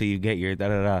wait until you get your da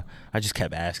da da." I just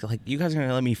kept asking, like, "You guys are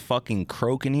gonna let me fucking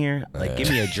croak in here? Like, give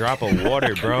me a drop of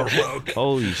water, bro."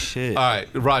 Holy shit! All right,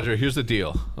 Roger, here's the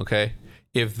deal, okay?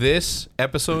 If this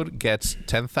episode gets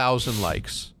 10,000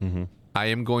 likes, I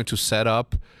am going to set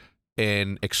up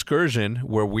an excursion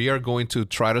where we are going to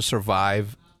try to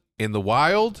survive in the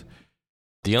wild.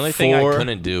 the only thing I For-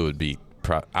 couldn't do would be.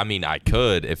 I mean, I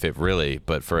could if it really,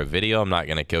 but for a video, I'm not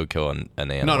gonna go kill an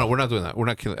animal. No, we're not doing that. We're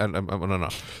not killing. No.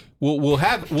 We'll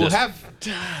have.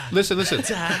 Listen.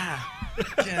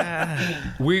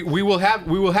 we will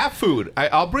have food.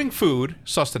 I'll bring food,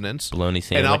 sustenance, Bologna and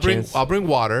sandwiches. I'll bring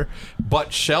water.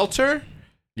 But shelter,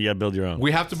 You gotta build your own.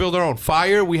 we have to build our own.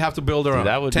 Fire, we have to build our own.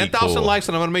 that would be 10,000 cool. likes,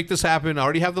 and I'm gonna make this happen. I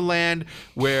already have the land.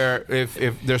 Where if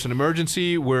there's an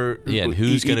emergency, Yeah, and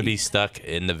who's gonna be stuck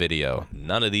in the video?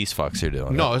 None of these fucks are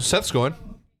doing it. No, Seth's going.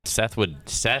 Seth would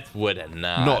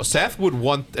not. No, Seth would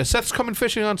want. Seth's coming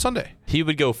fishing on Sunday. He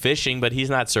would go fishing, but he's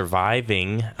not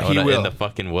surviving He will. in the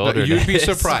fucking wilderness. you'd be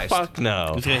surprised. Fuck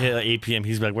no. It's gonna hit at 8 p.m.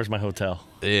 He's like, "Where's my hotel?"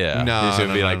 Yeah. No, He's gonna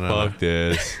no, be no, like, no, fuck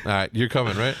this. All right, you're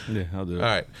coming, right? Yeah, I'll do it. All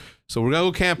right. So we're gonna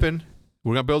go camping.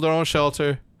 We're gonna build our own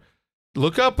shelter.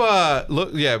 Look up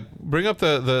bring up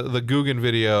the Guggen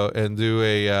video and do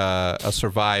a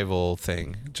survival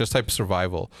thing. Just type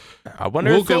survival. I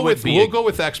wonder We'll if it go would with be. we'll go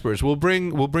with experts. We'll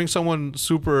bring someone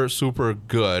super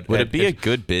good. Would at- it be a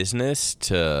good business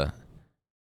to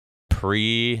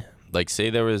like say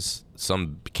there was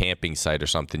some camping site or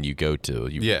something you go to,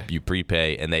 you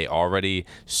prepay, and they already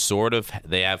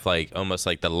they have like almost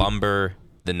like the lumber,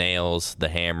 the nails, the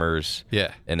hammers,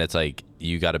 Yeah. and it's like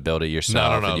you got to build it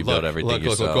yourself. No. And you build everything look.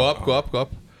 yourself. Go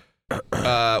up.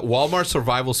 Walmart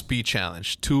Survival Speed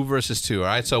Challenge, 2 versus 2. All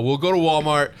right, so we'll go to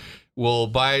Walmart. We'll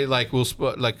buy I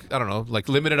don't know, like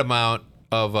limited amount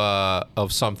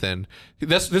of something.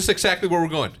 This is exactly where we're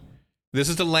going. This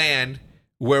is the land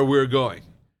where we're going.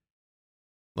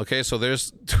 Okay, so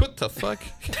there's what the fuck?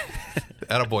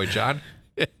 Attaboy, John.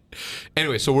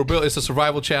 Anyway, so it's a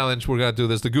survival challenge. We're gonna do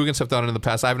this. The Guggens have done it in the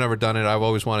past. I've never done it. I've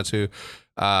always wanted to,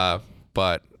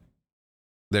 but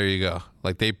there you go.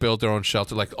 Like they built their own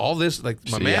shelter. Like all this. Like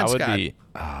my See, man's I would got be.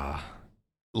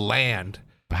 land.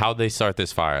 How'd they start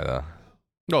this fire though?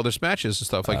 No, there's matches and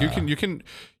stuff. Like you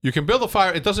can build a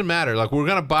fire. It doesn't matter. Like we're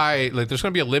gonna buy. Like there's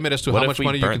gonna be a limit as to What how if much we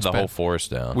money you can burnt the spend. whole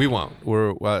forest down? We won't.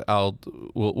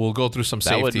 We'll go through some that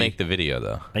safety. would make the video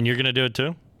though. And you're gonna do it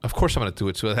too? Of course, I'm gonna do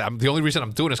it. So the only reason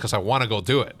I'm doing it is because I want to go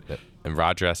do it. And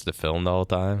Roger has to film the whole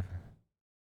time.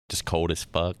 Just cold as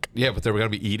fuck. Yeah, but they're gonna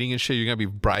be eating and shit. You're gonna be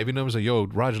bribing them. It's like, yo,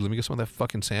 Roger, let me get some of that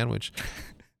fucking sandwich.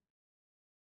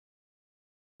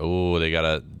 Oh, they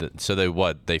gotta. So they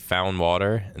what? They found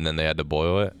water and then they had to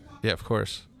boil it. Yeah, of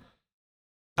course.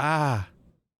 Ah.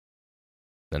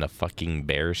 Then a fucking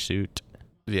bear suit.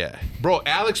 Yeah. Bro,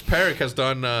 Alex Perrick has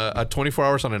done a 24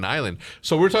 hours on an island.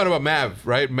 So we're talking about Mav,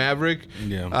 right? Maverick.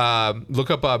 Yeah. Look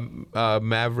up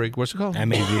Maverick. What's it called?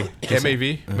 MAV.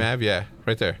 MAV. Mav, yeah.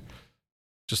 Right there.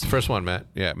 Just the first one, Matt.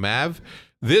 Yeah, Mav.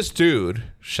 This dude,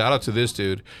 shout out to this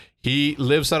dude. He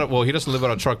lives out of, well, he doesn't live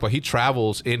out of a truck, but he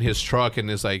travels in his truck and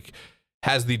is like,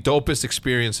 has the dopest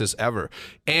experiences ever.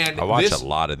 And I watch a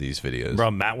lot of these videos.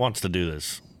 Bro, Matt wants to do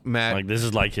this. Matt, Like this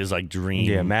is like his like dream.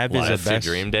 Yeah, Mav is life. the That's your best.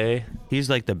 dream day He's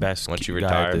like the best. once you guy at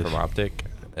retire this. from Optic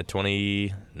at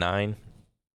 29.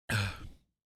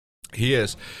 he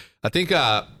is. I think,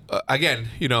 again,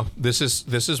 you know, this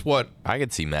is what, I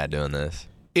could see Matt doing this.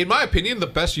 in my opinion, the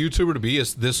best YouTuber to be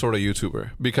is this sort of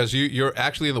YouTuber, because you're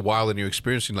actually in the wild and you're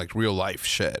experiencing like real life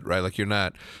shit, right? Like you're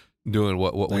not doing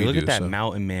what Like, we look do. at that so.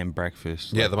 mountain man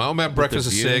breakfast. Yeah, Like, the Mountain Man breakfast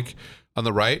is view. sick. On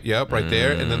the right, yep, right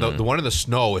there. And then the one in the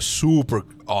snow is super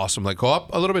awesome. Like, go up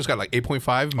a little bit. It's got like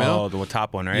 8.5 mil. Oh, the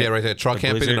top one, right? Yeah, right there. Truck The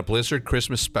camping in a Blizzard. blizzard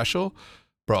Christmas special.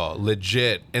 Bro,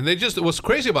 legit. And they just, what's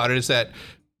crazy about it is that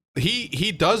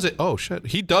he does it. Oh shit.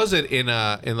 He does it in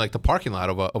like the parking lot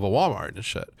of a Walmart and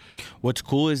shit. What's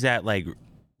cool is that, like,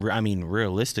 I mean,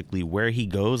 realistically, where he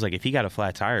goes, like, if he got a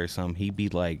flat tire or something, he'd be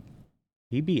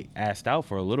assed out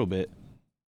for a little bit.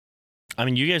 I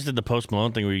mean, you guys did the Post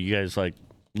Malone thing where you guys like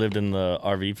lived in the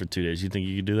RV for 2 days. You think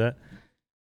you could do that?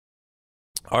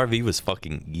 RV was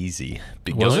fucking easy.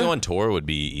 Was Going it? on tour would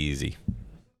be easy.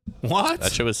 What?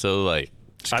 That shit was so like.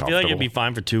 just I feel like it'd be comfortable.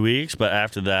 fine for 2 weeks, but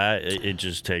after that, it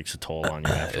just takes a toll on you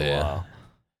after a Yeah. while.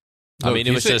 I mean,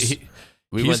 it was he's just. in-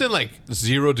 we he's went, in like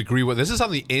 0 degree weather. This is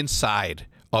on the inside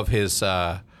of his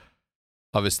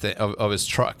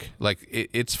truck. Like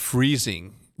it's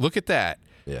freezing. Look at that.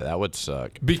 yeah, that would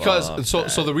suck. Because Fuck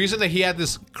so the reason that he had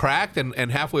this cracked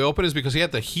and halfway open is because he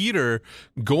had the heater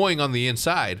going on the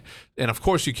inside, and of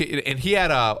course you can. And he had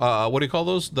what do you call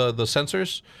those? The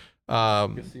sensors,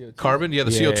 carbon. Yeah,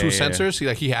 the Yeah, CO2 yeah.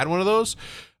 sensors. He had one of those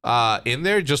in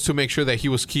there just to make sure that he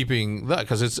was keeping that,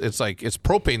 because it's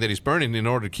propane that he's burning in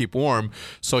order to keep warm.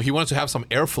 So he wanted to have some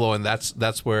airflow, and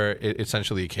that's where it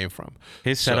essentially came from.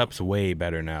 His So- setup's way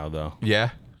better now, though. Yeah,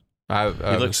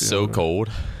 He looks so cold.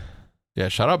 Yeah,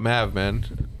 shout out Mav,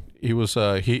 man. He was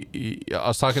he I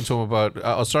was talking to him about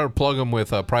I started to plug him with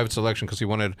Private Selection because he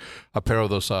wanted a pair of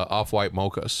those off-white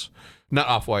mochas, not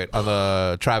off-white,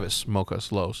 the Travis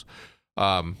mochas lows.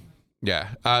 Yeah,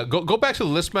 go back to the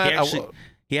list, Matt.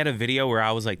 He had a video where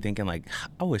I was like thinking like,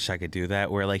 I wish I could do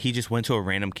that, where like he just went to a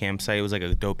random campsite. It was like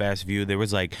a dope ass view. There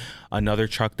was like another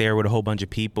truck there with a whole bunch of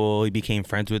people. He became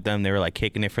friends with them. They were like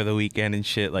kicking it for the weekend and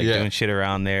shit, like Yeah. doing shit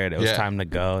around there. It was Yeah. time to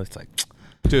go. It's like,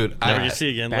 Dude, Never I, gonna see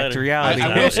again. back Later. to reality.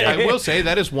 I will say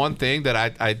that is one thing that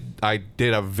I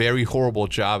did a very horrible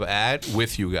job at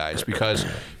with you guys, because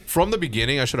from the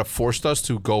beginning I should have forced us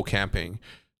to go camping,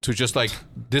 to just like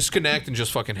disconnect and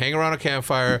just fucking hang around a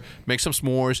campfire, make some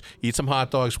s'mores, eat some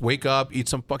hot dogs, wake up, eat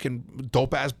some fucking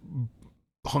dope ass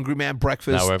hungry man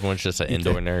breakfast. Now everyone's just an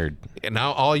indoor nerd. And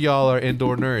now all y'all are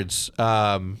indoor nerds.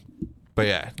 But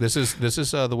yeah, this is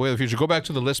the way of the future. Go back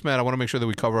to the list, Matt. I want to make sure that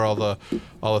we cover all the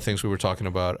things we were talking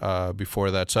about before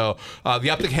that. So the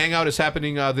Optic Hangout is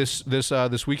happening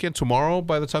this weekend, tomorrow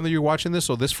by the time that you're watching this.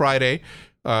 So this Friday,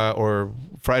 or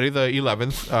Friday the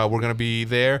 11th, we're gonna be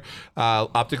there.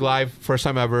 Optic Live, first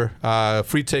time ever.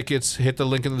 Free tickets. Hit the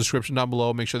link in the description down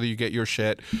below. Make sure that you get your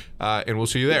shit, and we'll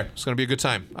see you there. It's gonna be a good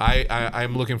time.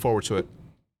 I'm looking forward to it.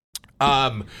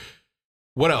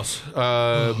 What else?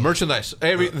 Merchandise.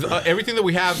 Everything that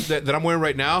we have that I'm wearing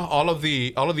right now. All of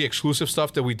the exclusive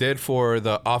stuff that we did for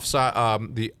the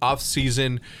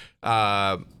off-season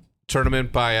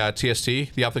tournament by TST,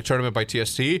 the Optic tournament by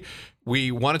TST.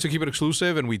 We wanted to keep it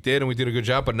exclusive, and we did a good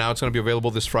job. But now it's going to be available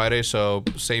this Friday, so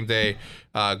same day.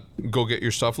 Go get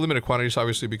your stuff. Limited quantities,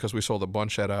 obviously, because we sold a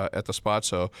bunch at the spot.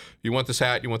 So you want this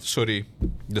hat, you want this hoodie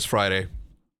this Friday.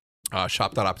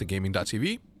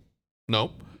 Shop.opticgaming.tv.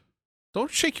 Nope. Don't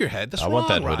shake your head. That's I wrong, want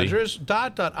that hoodie. Rogers.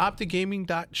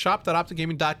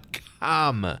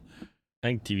 Shop.opticgaming.com. I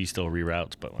think TV still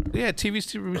reroutes, but whatever. Yeah,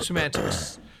 TV's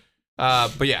semantics.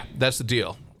 But yeah, that's the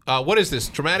deal. What is this?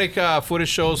 Dramatic footage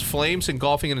shows flames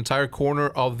engulfing an entire corner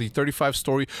of the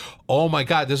 35-story. Oh my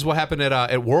God, this is what happened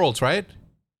at Worlds, right?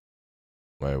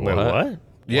 Wait, Wait, what?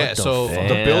 Yeah, the so fuck?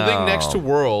 the building next to Damn.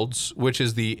 Worlds, which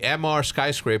is the MR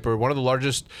skyscraper, one of the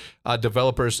largest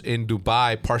developers in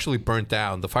Dubai, partially burnt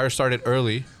down. The fire started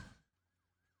early.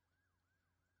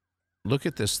 Look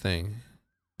at this thing.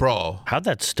 Bro. How'd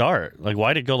that start? Like,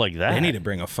 why'd it go like that? they need to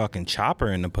bring a fucking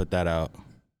chopper in to put that out.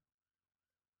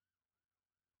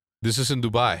 This is in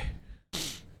Dubai.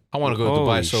 I want to go to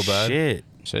Dubai so bad. Shit.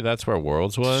 Say that's where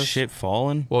Worlds was. Shit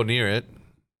falling. Well, near it.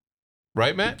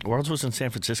 Right, Matt? Worlds was in San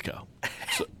Francisco.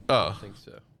 Oh. I think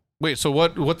so. Wait, so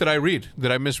what did I read?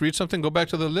 Did I misread something? Go back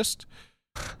to the list.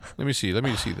 Let me see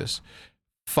this.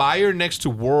 Fire next to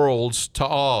World's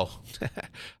tall.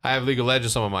 I have League of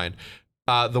Legends on my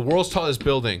mind. The world's tallest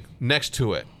building next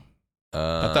to it.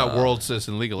 I thought Worlds is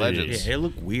in League of Legends. Yeah, it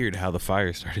looked weird how the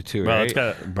fire started too, Bro,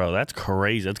 right? that's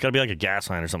crazy. It's got to be like a gas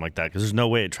line or something like that because there's no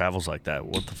way it travels like that.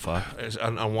 What the fuck? It's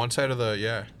on one side of the,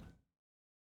 yeah.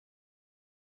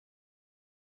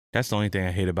 That's the only thing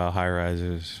I hate about high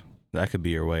rises. That could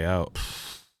be your way out.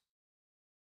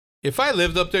 If I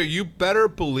lived up there, you better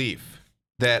believe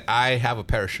that I have a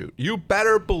parachute. You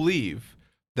better believe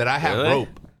that I have Really?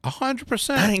 rope. 100%.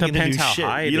 That ain't gonna Depends do how shit.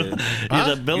 high it You is. don't- Huh?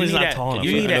 Yeah, the building's not tall enough.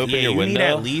 You for need that. open your you need window?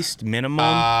 at least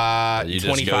minimum You just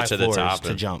go 25 to the floors top to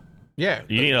and- jump. Yeah.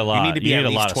 You need a lot. You need to be you at need a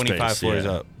least lot of 25 space, floors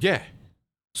yeah. up. Yeah.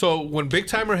 So when Big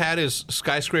Timer had his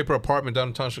skyscraper apartment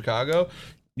downtown Chicago,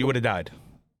 You would have died.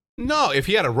 no, if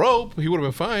he had a rope, he would have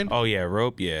been fine. Oh yeah,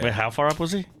 rope. Yeah. Wait, how far up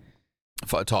was he?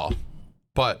 Tall.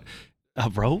 But A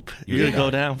rope? Yeah. You're gonna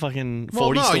go down fucking Well,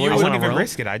 40 no, stories you I on wouldn't a even rope?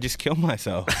 risk it. I just kill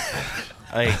myself.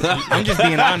 Like, I'm just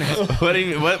being honest. What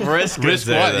risk? risk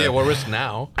what? Yeah, what risk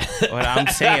now? What I'm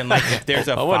saying, like, if there's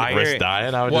a I wouldn't fire, risk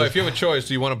dying. I would Well, just. if you have a choice,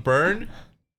 do you want to burn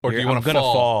or do you I'm want to gonna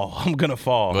fall? fall. I'm gonna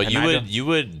fall. Well, And you I would don't- you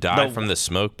would die The- from the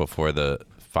smoke before the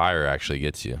fire actually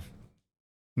gets you.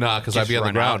 Nah, because I'd just be on the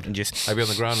run out ground. and just. I'd be on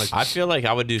the ground like I feel like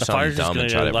I would do The something fire's just dumb gonna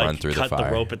and try to like, run through cut the fire.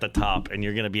 the rope at the top, and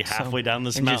you're gonna be halfway down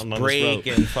this and just mountain on break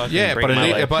this rope. and fucking yeah, break but my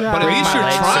at, leg. least, but at least My you're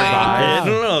legs trying.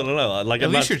 survive. No. Like At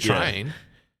I'm least not- you're yeah. trying.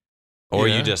 Or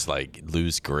Yeah. you just like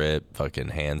lose grip, fucking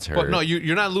hands hurt. But no,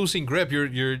 you're not losing grip. You're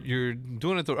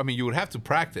doing it. I mean, you would have to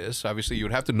practice. Obviously, you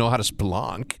would have to know how to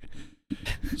spelunk,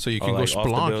 so you can go like off the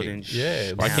spelunking. building.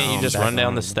 Yeah. Why can't you just That's run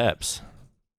down the not- steps?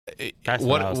 That's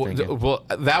what I was thinking. Well,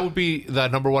 that would be the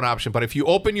number one option. But if you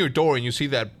open your door and you see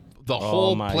that the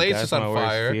whole my place God, is that's my on worst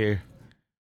fire, fear.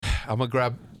 I'm gonna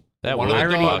grab That one would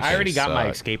of the dogs. I already got my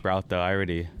suck. escape route though. I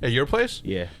already. At your place?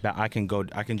 Yeah, I can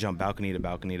jump balcony to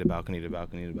balcony to balcony to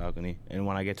balcony to balcony, and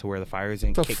when I get to where the fire is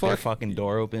in, The kick fuck? that fucking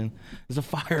door open. There's a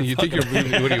fire. You think you're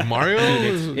what are you Mario?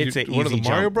 It's an one of easy the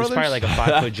Mario jump. brothers? It's probably like a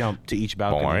 5-foot jump to each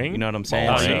balcony. Boring. You know what I'm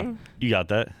saying? Boring. So, You got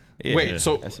that? yeah. Wait,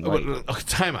 so That's light.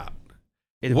 time out.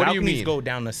 The what do you balconies mean? go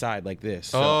down the side like this,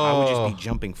 so I would just Oh. be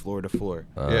jumping floor to floor.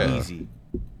 Yeah. Easy,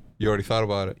 You already thought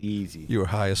about it. easy. You were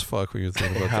high as fuck when you were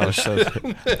thinking about I was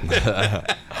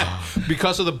that. so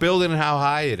Because of the building and how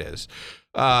high it is.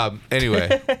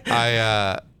 Anyway,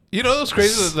 I you know it's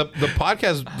crazy. The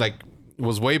podcast like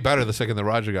was way better the second that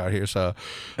Roger got here. So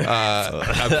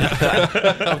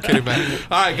I'm kidding, man.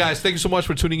 All right, guys, thank you so much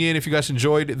for tuning in. If you guys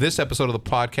enjoyed this episode of the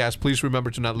podcast, please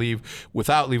remember to not leave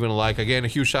without leaving a like. Again, a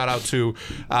huge shout out to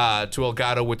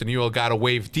Elgato with the new Elgato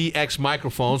Wave DX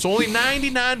microphones. Only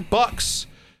 $99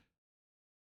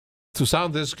 to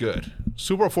sound this good.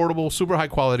 Super affordable, super high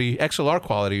quality, XLR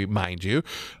quality, mind you.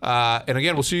 And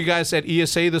again, we'll see you guys at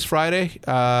ESA this Friday,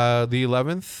 the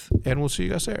 11th, and we'll see you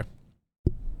guys there.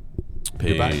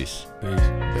 Goodbye. Peace.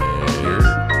 Peace.